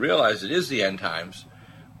we have to realize it is the end times.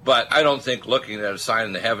 But I don't think looking at a sign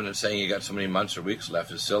in the heaven and saying you got so many months or weeks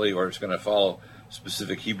left is silly, or it's going to follow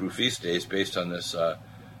specific Hebrew feast days based on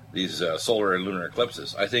these solar and lunar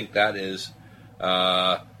eclipses. I think that is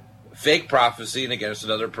fake prophecy, and again, it's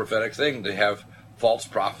another prophetic thing. They have false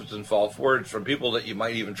prophets and false words from people that you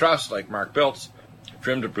might even trust, like Mark Biltz.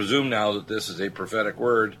 For him to presume now that this is a prophetic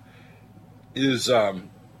word is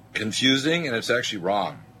confusing, and it's actually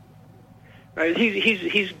wrong. Right.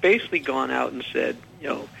 He's basically gone out and said,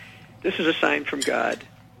 this is a sign from God.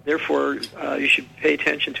 Therefore, you should pay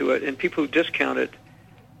attention to it. And people who discount it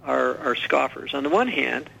are scoffers. On the one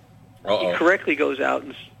hand, he correctly goes out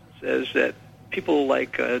and says that people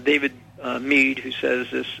like David Meade, who says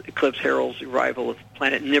this eclipse heralds the arrival of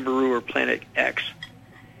planet Nibiru or planet X.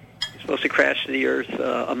 It's supposed to crash to the Earth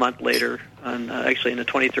a month later, actually on the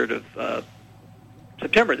 23rd of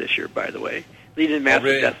September this year, by the way, leading to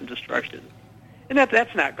massive death and destruction. And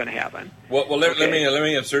that's not going to happen. Well, let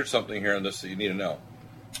me insert something here on this that you need to know.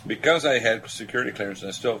 Because I had security clearance and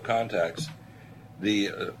I still have contacts,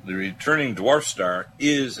 the returning dwarf star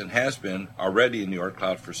is and has been already in the Oort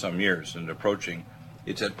cloud for some years and approaching.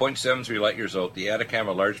 It's at 0.73 light years out. The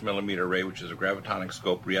Atacama a large millimeter array, which is a gravitonic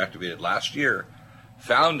scope reactivated last year,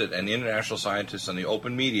 found it, and the international scientists on the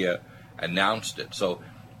open media announced it. So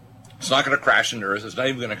it's not going to crash into Earth. It's not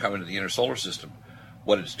even going to come into the inner solar system.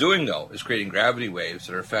 What it's doing, though, is creating gravity waves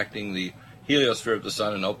that are affecting the heliosphere of the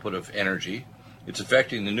sun and output of energy. It's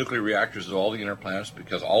affecting the nuclear reactors of all the inner planets,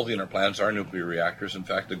 because all the inner planets are nuclear reactors. In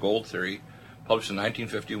fact, the gold theory, published in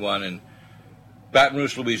 1951 in Baton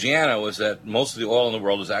Rouge, Louisiana, was that most of the oil in the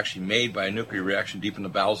world is actually made by a nuclear reaction deep in the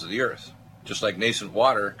bowels of the Earth. Just like nascent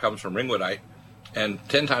water comes from ringwoodite, and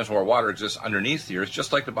 10 times more water exists underneath the Earth,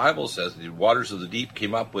 just like the Bible says. The waters of the deep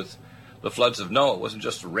came up with the floods of Noah. It wasn't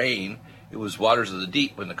just the rain. It was waters of the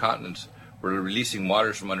deep when the continents were releasing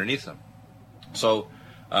waters from underneath them. So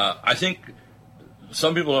I think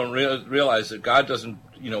some people don't realize that God doesn't,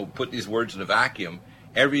 put these words in a vacuum.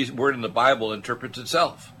 Every word in the Bible interprets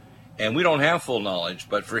itself. And we don't have full knowledge,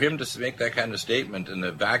 but for him to make that kind of statement in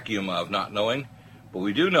the vacuum of not knowing, but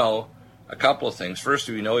we do know a couple of things. First,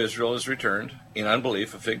 we know Israel has returned in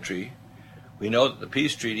unbelief, a fig tree. We know that the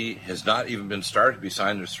peace treaty has not even been started to be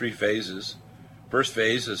signed. There's 3 phases. First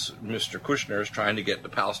phase is Mr. Kushner is trying to get the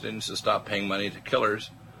Palestinians to stop paying money to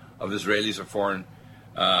killers of Israelis or foreign,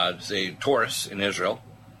 tourists in Israel.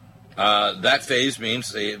 That phase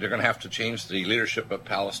means they're going to have to change the leadership of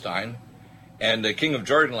Palestine. And the King of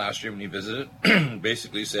Jordan last year when he visited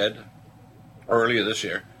basically said, earlier this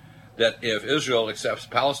year, that if Israel accepts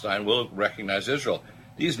Palestine, we'll recognize Israel.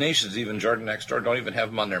 These nations, even Jordan next door, don't even have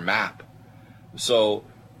them on their map. So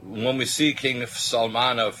when we see King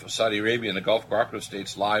Salman of Saudi Arabia and the Gulf Cooperative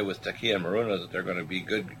States lie with Taqi and Maruna that they're going to be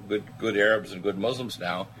good Arabs and good Muslims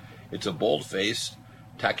now, it's a bold-faced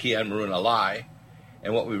Taqi and Maruna lie.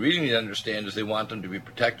 And what we really need to understand is they want them to be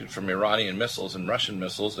protected from Iranian missiles and Russian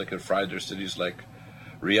missiles that could fry their cities like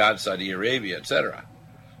Riyadh, Saudi Arabia, etc.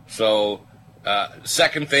 So,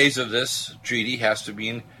 second phase of this treaty has to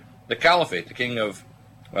be the caliphate. The king of,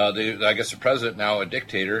 the president, now a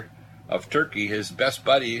dictator of Turkey, his best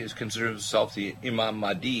buddy is considered himself the Imam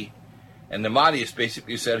Mahdi. And the Mahdi has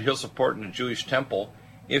basically said he'll support the Jewish temple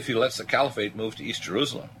if he lets the caliphate move to East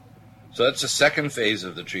Jerusalem. So that's the second phase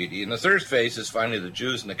of the treaty. And the third phase is finally the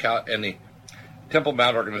Jews and the Temple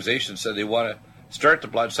Mount organization said they want to start the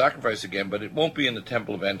blood sacrifice again, but it won't be in the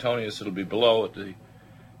Temple of Antonius. It'll be below at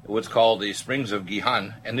what's called the Springs of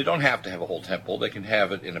Gihon. And they don't have to have a whole temple. They can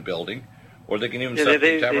have it in a building, or they can even set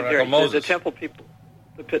the Tabernacle of Moses.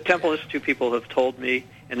 The Temple Institute people have told me,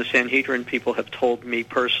 and the Sanhedrin people have told me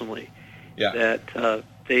personally, that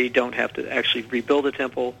they don't have to actually rebuild a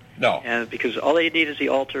temple. No, and because all they need is the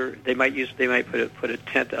altar. They might put a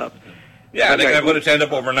tent up. Yeah, they can put a tent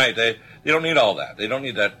up overnight. They don't need all that. They don't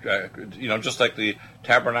need that. Just like the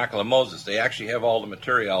Tabernacle of Moses, they actually have all the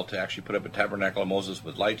material to actually put up a Tabernacle of Moses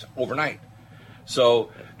with lights overnight.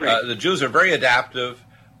 So the Jews are very adaptive.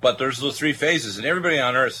 But there's those 3 phases, and everybody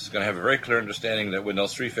on earth is going to have a very clear understanding that when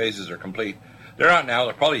those 3 phases are complete, they're not now,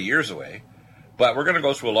 they're probably years away, but we're going to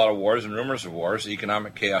go through a lot of wars and rumors of wars,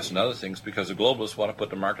 economic chaos and other things, because the globalists want to put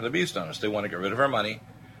the mark of the beast on us. They want to get rid of our money,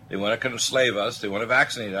 they want to enslave us, they want to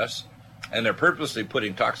vaccinate us, and they're purposely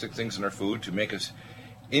putting toxic things in our food to make us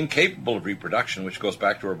incapable of reproduction, which goes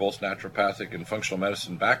back to our both naturopathic and functional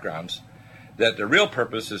medicine backgrounds, that the real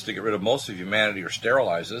purpose is to get rid of most of humanity or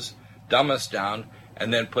sterilize us, dumb us down,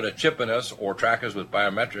 and then put a chip in us or track us with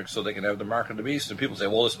biometrics so they can have the mark of the beast. And people say,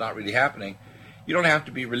 well, it's not really happening. You don't have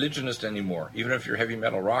to be religionist anymore. Even if you're a heavy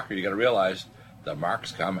metal rocker, you got to realize the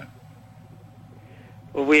mark's coming.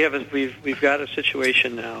 Well, we've got a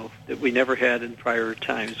situation now that we never had in prior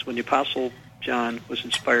times. When the Apostle John was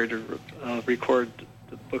inspired to record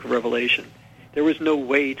the book of Revelation, there was no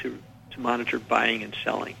way to monitor buying and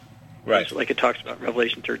selling. Right. So like it talks about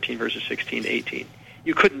Revelation 13, verses 16 to 18.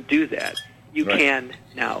 You couldn't do that. You can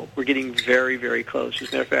now. We're getting very, very close. As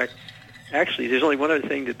a matter of fact, actually, there's only one other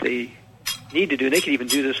thing that they need to do, and they can even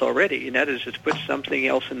do this already, and that is to put something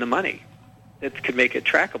else in the money that could make it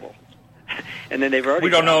trackable. And then they've already. We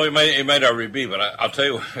don't know. It might already be, but I'll tell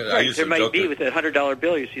you. I used there to might joke be with a $100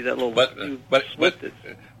 bill. You see that little.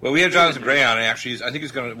 Well, we have Jonathan Gray on, and actually, I think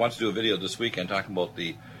he's wants to do a video this weekend talking about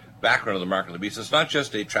the background of the mark of the beast. It's not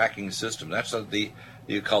just a tracking system. That's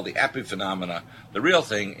you call the epiphenomena. The real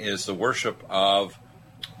thing is the worship of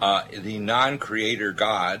the non-creator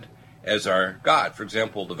God as our God. For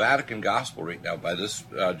example, the Vatican Gospel right now by this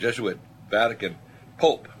Jesuit Vatican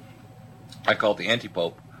Pope, I call it the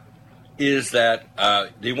anti-Pope, is that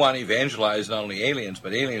they want to evangelize not only aliens,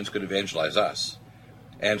 but aliens could evangelize us.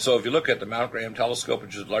 And so if you look at the Mount Graham telescope,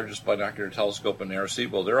 which is the largest binocular telescope in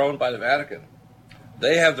Arecibo, they're owned by the Vatican.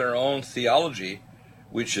 They have their own theology,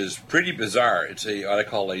 which is pretty bizarre. It's what I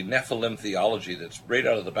call a Nephilim theology that's right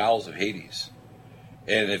out of the bowels of Hades.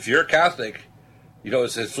 And if you're Catholic,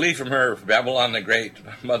 it says, flee from her, Babylon the Great,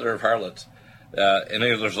 mother of harlots. And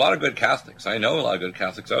there's a lot of good Catholics. I know a lot of good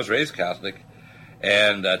Catholics. I was raised Catholic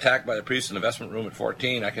and attacked by the priest in the vestment room at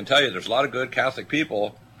 14. I can tell you there's a lot of good Catholic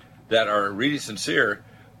people that are really sincere,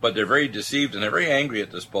 but they're very deceived and they're very angry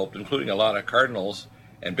at this Pope, including a lot of cardinals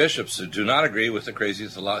and bishops who do not agree with the crazy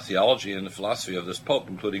theology and the philosophy of this Pope,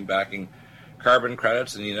 including backing carbon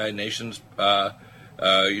credits in the United Nations,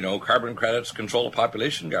 carbon credits, control of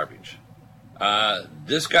population garbage.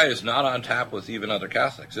 This guy is not on tap with even other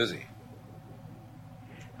Catholics, is he?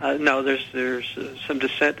 No, there's some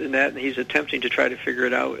dissent in that, and he's attempting to try to figure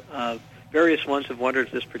it out. various ones have wondered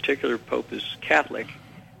if this particular pope is Catholic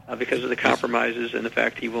because of the compromises and the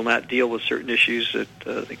fact he will not deal with certain issues that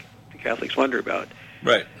the Catholics wonder about.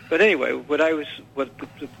 Right. But anyway,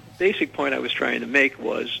 the basic point I was trying to make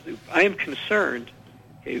was I am concerned.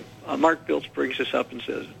 Okay, Mark Biltz brings this up and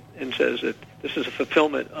says that this is a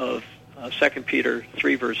fulfillment of 2 Peter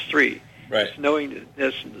 3 verse 3. Right. It's knowing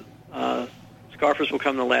that scoffers will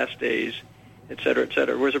come in the last days, et cetera, et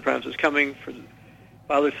cetera. Words of promise is coming. For the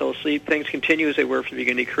Father fell asleep. Things continue as they were from the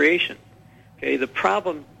beginning of creation. Okay. The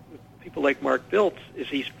problem with people like Mark Biltz is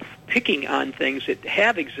he's picking on things that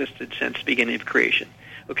have existed since the beginning of creation.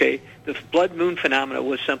 Okay. The blood moon phenomena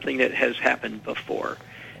was something that has happened before.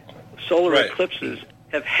 Solar eclipses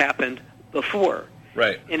have happened before.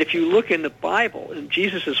 Right. And if you look in the Bible, in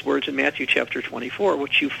Jesus' words in Matthew chapter 24,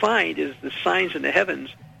 what you find is the signs in the heavens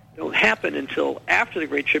don't happen until after the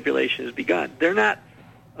Great Tribulation has begun. They're not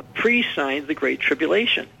a pre-sign of the Great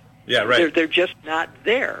Tribulation. Yeah, right. They're just not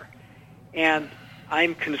there. And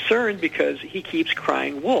I'm concerned because he keeps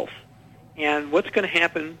crying wolf. And what's going to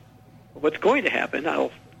happen,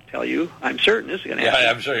 I'll tell you, I'm certain this is going to happen.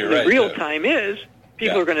 Yeah, I'm sure you're right. right. The real time is,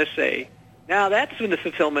 people are going to say, now that's when the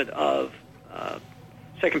fulfillment of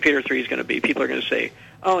 2 Peter 3 is going to be. People are going to say,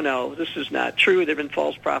 oh, no, this is not true. There have been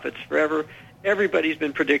false prophets forever. Everybody's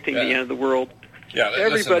been predicting the end of the world. Yeah,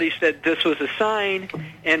 everybody said this was a sign.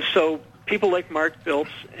 And so people like Mark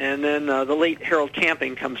Biltz and then the late Harold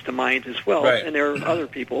Camping comes to mind as well. Right. And there are other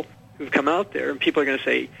people who've come out there, and people are going to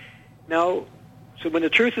say, no. So when the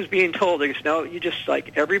truth is being told, they say, no, you just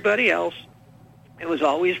like everybody else. It was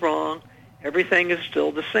always wrong. Everything is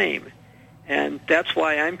still the same. And that's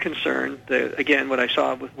why I'm concerned that, again, what I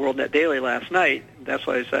saw with WorldNet Daily last night, that's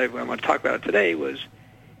why I said I want to talk about it today, was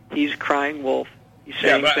he's crying wolf. He's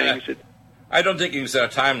saying things that... I don't think you can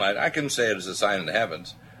set a timeline. I can say it as a sign in the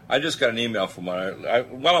heavens. I just got an email from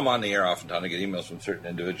while I'm on the air oftentimes I get emails from certain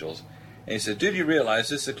individuals, and he said, did you realize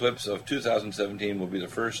this eclipse of 2017 will be the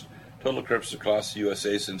first total eclipse across the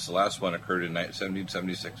USA since the last one occurred in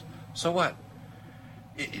 1776? So what?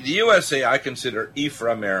 The USA I consider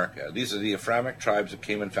Ephraimerica. These are the Ephraimic tribes that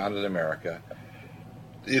came and founded America.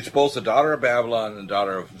 It's both the daughter of Babylon and the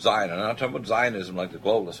daughter of Zion. And I'm not talking about Zionism like the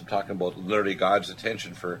globalists. I'm talking about literally God's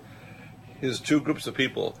attention for his two groups of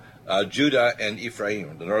people, Judah and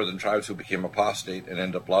Ephraim, the northern tribes who became apostate and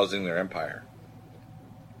ended up losing their empire.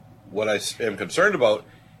 What I am concerned about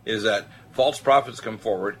is that false prophets come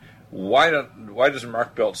forward. Why doesn't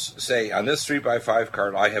Mark Biltz say, on this 3x5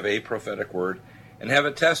 card, I have a prophetic word, and have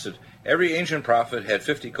it tested? Every ancient prophet had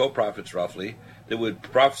 50 co-prophets, roughly, that would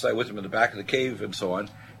prophesy with him in the back of the cave and so on.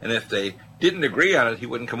 And if they didn't agree on it, he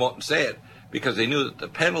wouldn't come out and say it, because they knew that the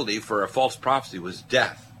penalty for a false prophecy was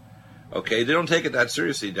death. Okay, they don't take it that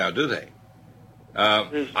seriously now, do they?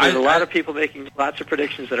 There's a lot of people making lots of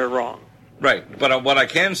predictions that are wrong. Right, but what I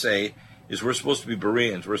can say is we're supposed to be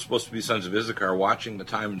Bereans. We're supposed to be sons of Issachar, watching the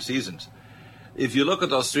time and seasons. If you look at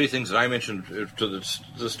those three things that I mentioned to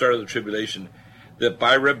the start of the tribulation, that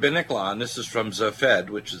by rabbinic law, and this is from Zafed,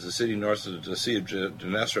 which is the city north of the Sea of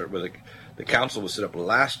Gennesaret, where the council was set up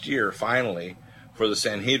last year, finally, for the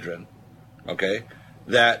Sanhedrin, okay,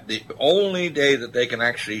 that the only day that they can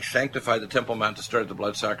actually sanctify the Temple Mount to start the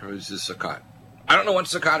blood sacrifice is Sukkot. I don't know when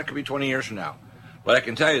Sukkot, it could be 20 years from now, but I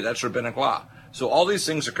can tell you that's rabbinic law. So all these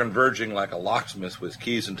things are converging like a locksmith with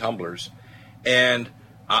keys and tumblers, and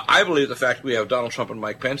I believe the fact we have Donald Trump and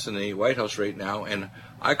Mike Pence in the White House right now, and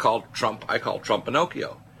I call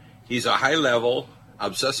Trump-annocio. He's a high-level,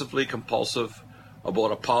 obsessively compulsive,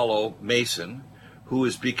 about Apollo Mason, who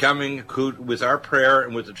is becoming, with our prayer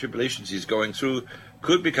and with the tribulations he's going through,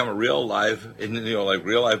 could become a real live,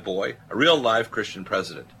 real live boy, a real live Christian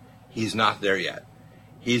president. He's not there yet.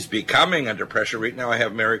 He's becoming under pressure. Right now I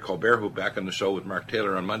have Mary Colbert, who back on the show with Mark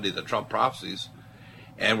Taylor on Monday, the Trump Prophecies,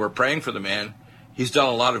 and we're praying for the man. He's done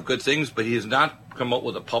a lot of good things, but he has not come up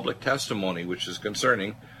with a public testimony, which is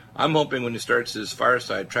concerning. I'm hoping when he starts his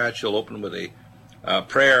fireside chat, he'll open with a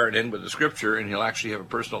prayer and end with the scripture, and he'll actually have a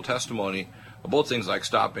personal testimony about things like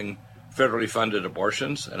stopping federally funded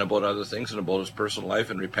abortions and about other things and about his personal life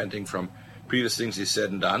and repenting from previous things he's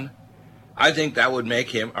said and done. I think that would make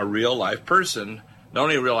him a real-life person, not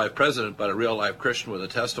only a real-life president, but a real-life Christian with a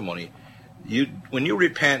testimony. When you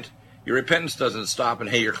repent, your repentance doesn't stop and,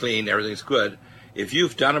 hey, you're clean, everything's good. If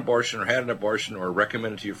you've done abortion or had an abortion or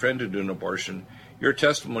recommended to your friend to do an abortion, your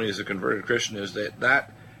testimony as a converted Christian is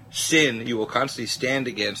that sin you will constantly stand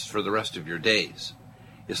against for the rest of your days.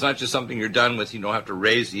 It's not just something you're done with. You don't have to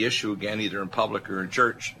raise the issue again, either in public or in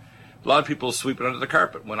church. A lot of people sweep it under the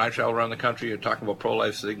carpet. When I travel around the country, you're talking about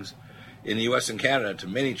pro-life things in the U.S. and Canada to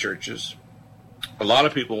many churches. A lot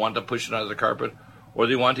of people want to push it under the carpet Or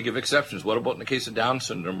they want to give exceptions. What about in the case of Down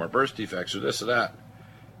syndrome or birth defects or this or that?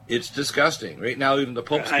 It's disgusting. Right now, even the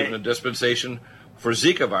Pope's given a dispensation for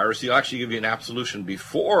Zika virus. He'll actually give you an absolution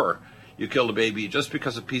before you kill the baby just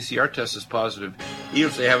because a PCR test is positive, even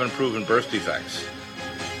if they haven't proven birth defects.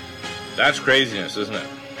 That's craziness, isn't it?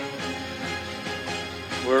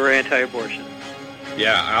 We're anti-abortion.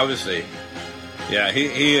 Yeah, obviously. Yeah,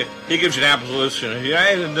 he gives you an absolution.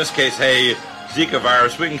 Yeah, in this case, hey, Zika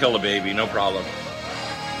virus, we can kill the baby, no problem.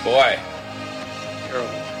 Boy.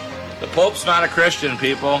 Terrible. The Pope's not a Christian,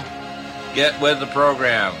 people. Get with the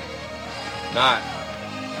program. Not.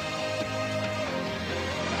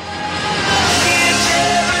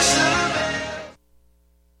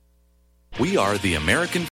 We are the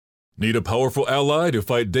American. Need a powerful ally to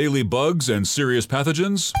fight daily bugs and serious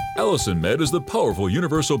pathogens? Allicin Med is the powerful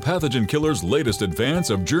universal pathogen killer's latest advance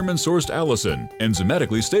of German-sourced allicin,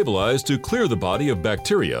 enzymatically stabilized to clear the body of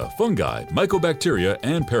bacteria, fungi, mycobacteria,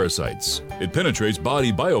 and parasites. It penetrates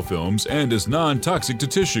body biofilms and is non-toxic to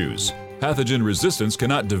tissues. Pathogen resistance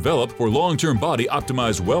cannot develop for long-term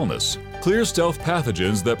body-optimized wellness. Clear stealth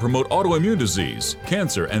pathogens that promote autoimmune disease,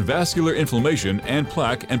 cancer and vascular inflammation and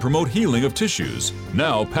plaque and promote healing of tissues.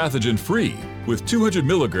 Now pathogen-free. With 200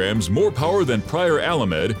 milligrams more power than prior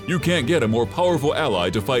Alamed, you can't get a more powerful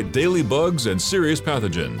ally to fight daily bugs and serious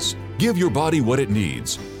pathogens. Give your body what it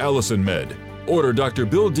needs. Allicin Med. Order Dr.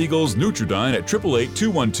 Bill Deagle's Nutridyne at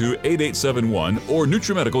 888-212-8871 or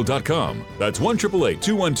NutriMedical.com. That's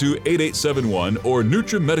 1-888-212-8871 or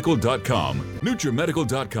NutriMedical.com.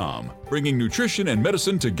 NutriMedical.com, bringing nutrition and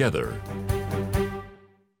medicine together.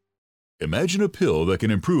 Imagine a pill that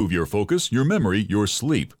can improve your focus, your memory, your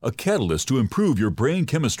sleep, a catalyst to improve your brain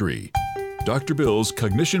chemistry. Dr. Bill's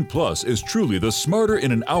Cognition Plus is truly the smarter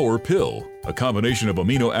in an hour pill. A combination of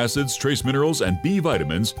amino acids, trace minerals, and B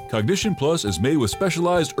vitamins, Cognition Plus is made with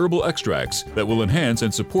specialized herbal extracts that will enhance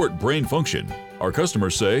and support brain function. Our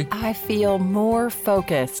customers say, I feel more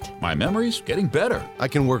focused. My memory's getting better. I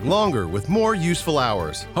can work longer with more useful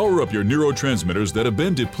hours. Power up your neurotransmitters that have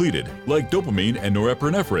been depleted, like dopamine and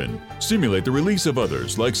norepinephrine. Stimulate the release of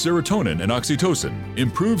others, like serotonin and oxytocin.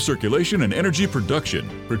 Improve circulation and energy production.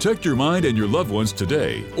 Protect your mind and your loved ones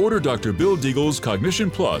today. Order Dr. Bill Deagle's Cognition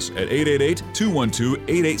Plus at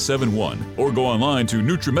 888-212-8871 or go online to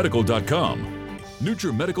NutriMedical.com.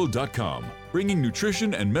 NutriMedical.com, bringing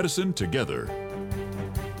nutrition and medicine together.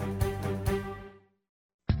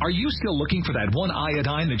 Are you still looking for that one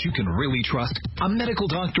iodine that you can really trust? A medical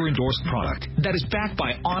doctor endorsed product that is backed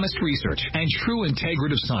by honest research and true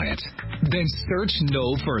integrative science? Then search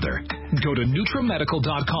no further. Go to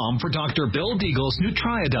NutriMedical.com for Dr. Bill Deagle's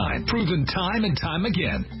Nutriodine, proven time and time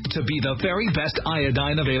again to be the very best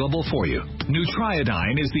iodine available for you.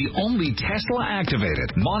 Nutriodine is the only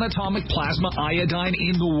Tesla-activated monatomic plasma iodine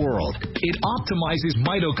in the world. It optimizes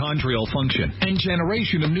mitochondrial function and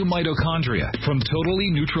generation of new mitochondria from totally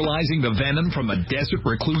neutralizing the venom from a desert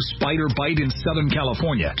recluse spider bite in Southern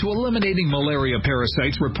California to eliminating malaria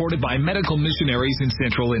parasites reported by medical missionaries in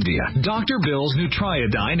Central India. Dr. Bill's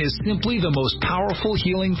Nutriodine is simply the most powerful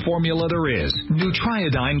healing formula there is.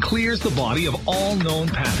 Nutriodine clears the body of all known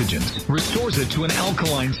pathogens, restores it to an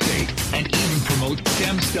alkaline state, and even promotes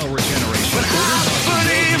stem cell regeneration. But I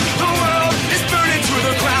believe the world is burning to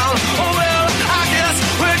the ground. Oh well, I guess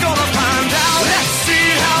we're gonna find out. Let's see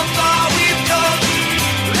how far we've come.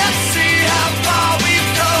 Let's see how far we've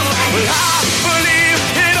come. Well, I believe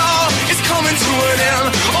it all is coming to an end.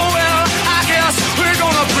 Oh well, I guess we're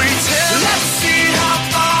gonna pretend. Let's see how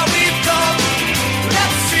far we've come.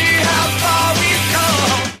 Let's see how far we've come.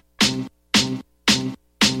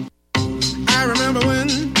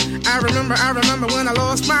 I remember when I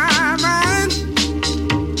lost my mind.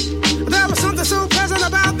 There was something so pleasant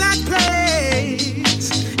about that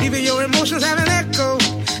place. Even your emotions have an echo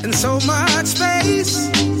in so much space.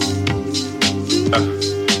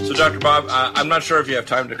 So, Dr. Bob, I'm not sure if you have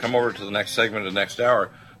time to come over to the next segment of the next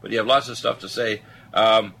hour, but you have lots of stuff to say.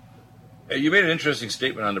 You made an interesting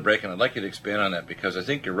statement on the break, and I'd like you to expand on that because I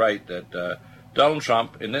think you're right that Donald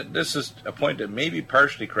Trump, and this is a point that may be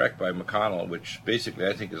partially correct by McConnell, which basically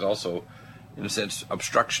I think is also, in a sense,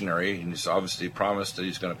 obstructionary. And he's obviously promised that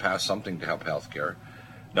he's going to pass something to help health care,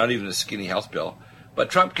 not even a skinny health bill. But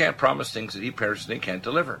Trump can't promise things that he personally can't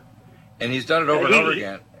deliver. And he's done it over and over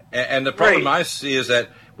again. And the problem I see is that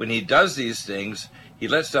when he does these things, he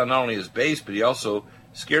lets down not only his base, but he also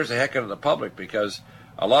scares the heck out of the public because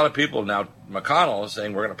a lot of people now, McConnell is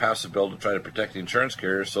saying we're going to pass a bill to try to protect the insurance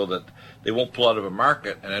carriers so that they won't pull out of a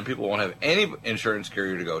market and then people won't have any insurance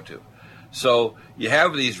carrier to go to. So you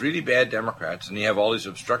have these really bad Democrats and you have all these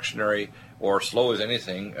obstructionary or slow as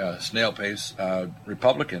anything, snail pace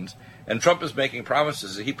Republicans. And Trump is making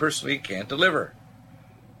promises that he personally can't deliver.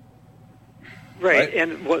 Right?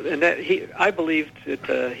 And that I believe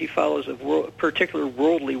that he follows a particular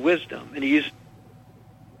worldly wisdom, and he's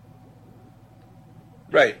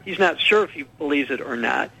right. He's not sure if he believes it or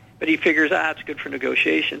not, but he figures, it's good for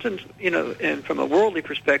negotiations, and and from a worldly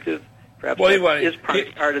perspective, perhaps that is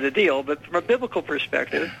part of the deal. But from a biblical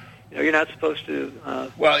perspective, you're not supposed to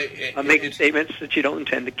make statements that you don't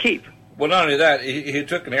intend to keep. Well, not only that, he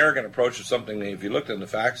took an arrogant approach to something that, if you looked at the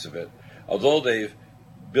facts of it, although they've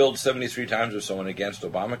billed 73 times or so in against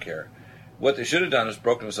Obamacare, what they should have done is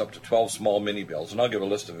broken this up to 12 small mini bills, and I'll give a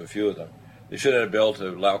list of a few of them. They should have had a bill to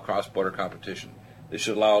allow cross-border competition. They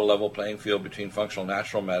should allow a level playing field between functional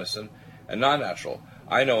natural medicine and non-natural.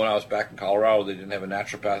 I know when I was back in Colorado, they didn't have a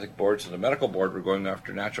naturopathic board, so the medical board were going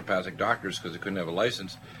after naturopathic doctors because they couldn't have a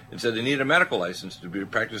license, and said they need a medical license to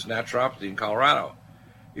practice naturopathy in Colorado.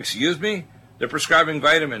 Excuse me? They're prescribing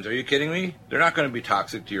vitamins. Are you kidding me? They're not going to be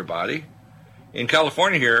toxic to your body. In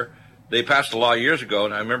California here, they passed a law years ago,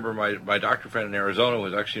 and I remember my doctor friend in Arizona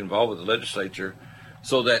was actually involved with the legislature,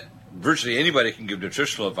 so that virtually anybody can give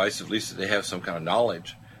nutritional advice, at least if they have some kind of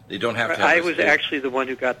knowledge. They don't have to have I was actually the one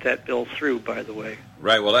who got that bill through, by the way.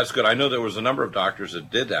 Right, well, that's good. I know there was a number of doctors that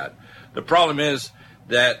did that. The problem is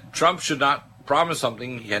that Trump should not promise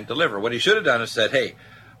something he can't deliver. What he should have done is said, hey,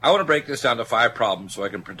 I want to break this down to 5 problems so I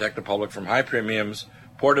can protect the public from high premiums,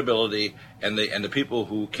 portability, and the people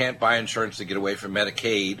who can't buy insurance to get away from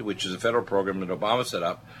Medicaid, which is a federal program that Obama set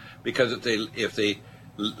up, because if they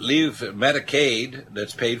leave Medicaid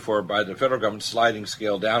that's paid for by the federal government sliding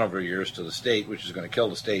scale down over years to the state, which is going to kill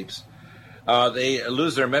the states, they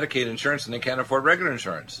lose their Medicaid insurance and they can't afford regular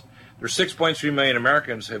insurance. There's 6.3 million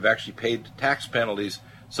Americans who have actually paid tax penalties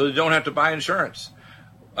so they don't have to buy insurance.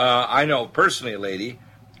 I know personally a lady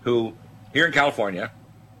who, here in California,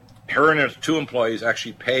 her and her 2 employees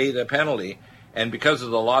actually pay the penalty, and because of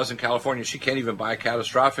the laws in California, she can't even buy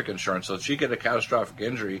catastrophic insurance. So if she gets a catastrophic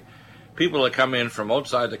injury, people that come in from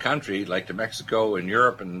outside the country, like to Mexico and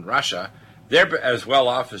Europe and Russia, they're as well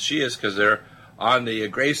off as she is because they're on the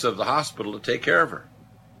grace of the hospital to take care of her.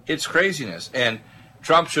 It's craziness. And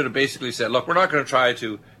Trump should have basically said, look, we're not going to try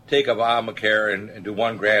to take Obamacare and do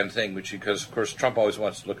one grand thing, which because, of course, Trump always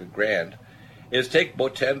wants to look at grand, is take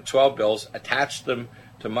about 10, 12 bills, attach them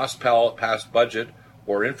to must-pass budget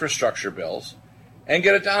or infrastructure bills, and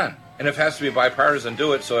get it done. And if it has to be bipartisan,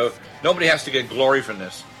 do it so nobody has to get glory from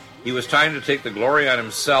this. He was trying to take the glory on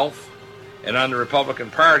himself and on the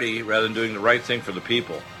Republican Party rather than doing the right thing for the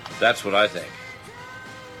people. That's what I think.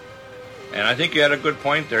 And I think you had a good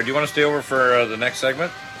point there. Do you want to stay over for the next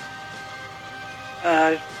segment?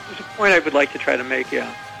 There's a point I would like to try to make,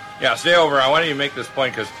 yeah. Yeah, stay over. I want you to make this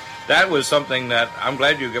point because that was something that I'm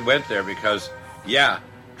glad you went there because, yeah,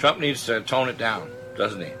 Trump needs to tone it down,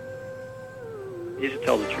 doesn't he? He needs to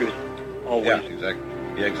tell the truth, always. Yeah, exactly.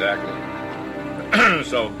 Yeah, exactly.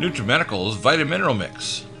 So, NutriMedical's Vitamin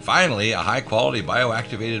Mix. Finally, a high-quality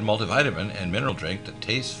bioactivated multivitamin and mineral drink that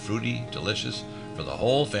tastes fruity, delicious for the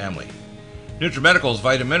whole family. NutriMedical's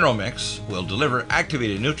Vitamin Mix will deliver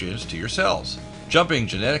activated nutrients to your cells, jumping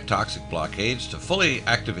genetic toxic blockades to fully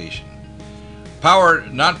activation.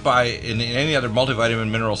 Powered not by any other multivitamin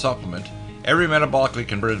mineral supplement, every metabolically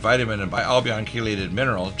converted vitamin and bialbion chelated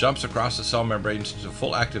mineral jumps across the cell membranes to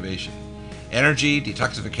full activation. Energy,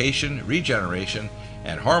 detoxification, regeneration,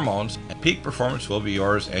 and hormones and peak performance will be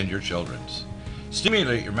yours and your children's.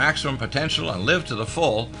 Stimulate your maximum potential and live to the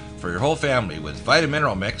full for your whole family with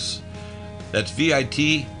Vitamin Mix. That's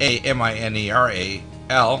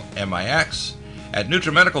VITAMINERALMIX at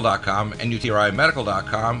NutriMedical.com and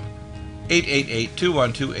NutriMedical.com,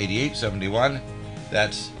 888-212-8871.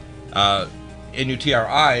 That's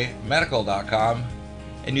NutriMedical.com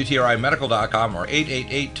and NutriMedical.com or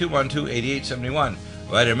 888-212-8871.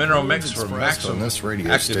 Vitamin Mix for maximum on this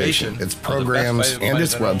radio activation. Station, its programs, and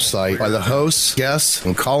its website by the hosts, guests,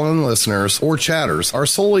 and call-in listeners or chatters are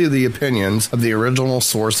solely the opinions of the original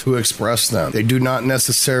source who expressed them. They do not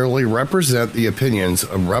necessarily represent the opinions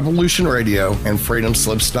of Revolution Radio and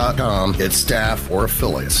FreedomSlips.com, its staff, or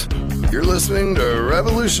affiliates. You're listening to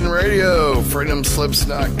Revolution Radio,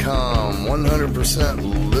 FreedomSlips.com,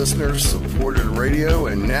 100% listener-supported radio,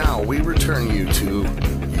 and now we return you to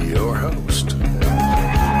your host.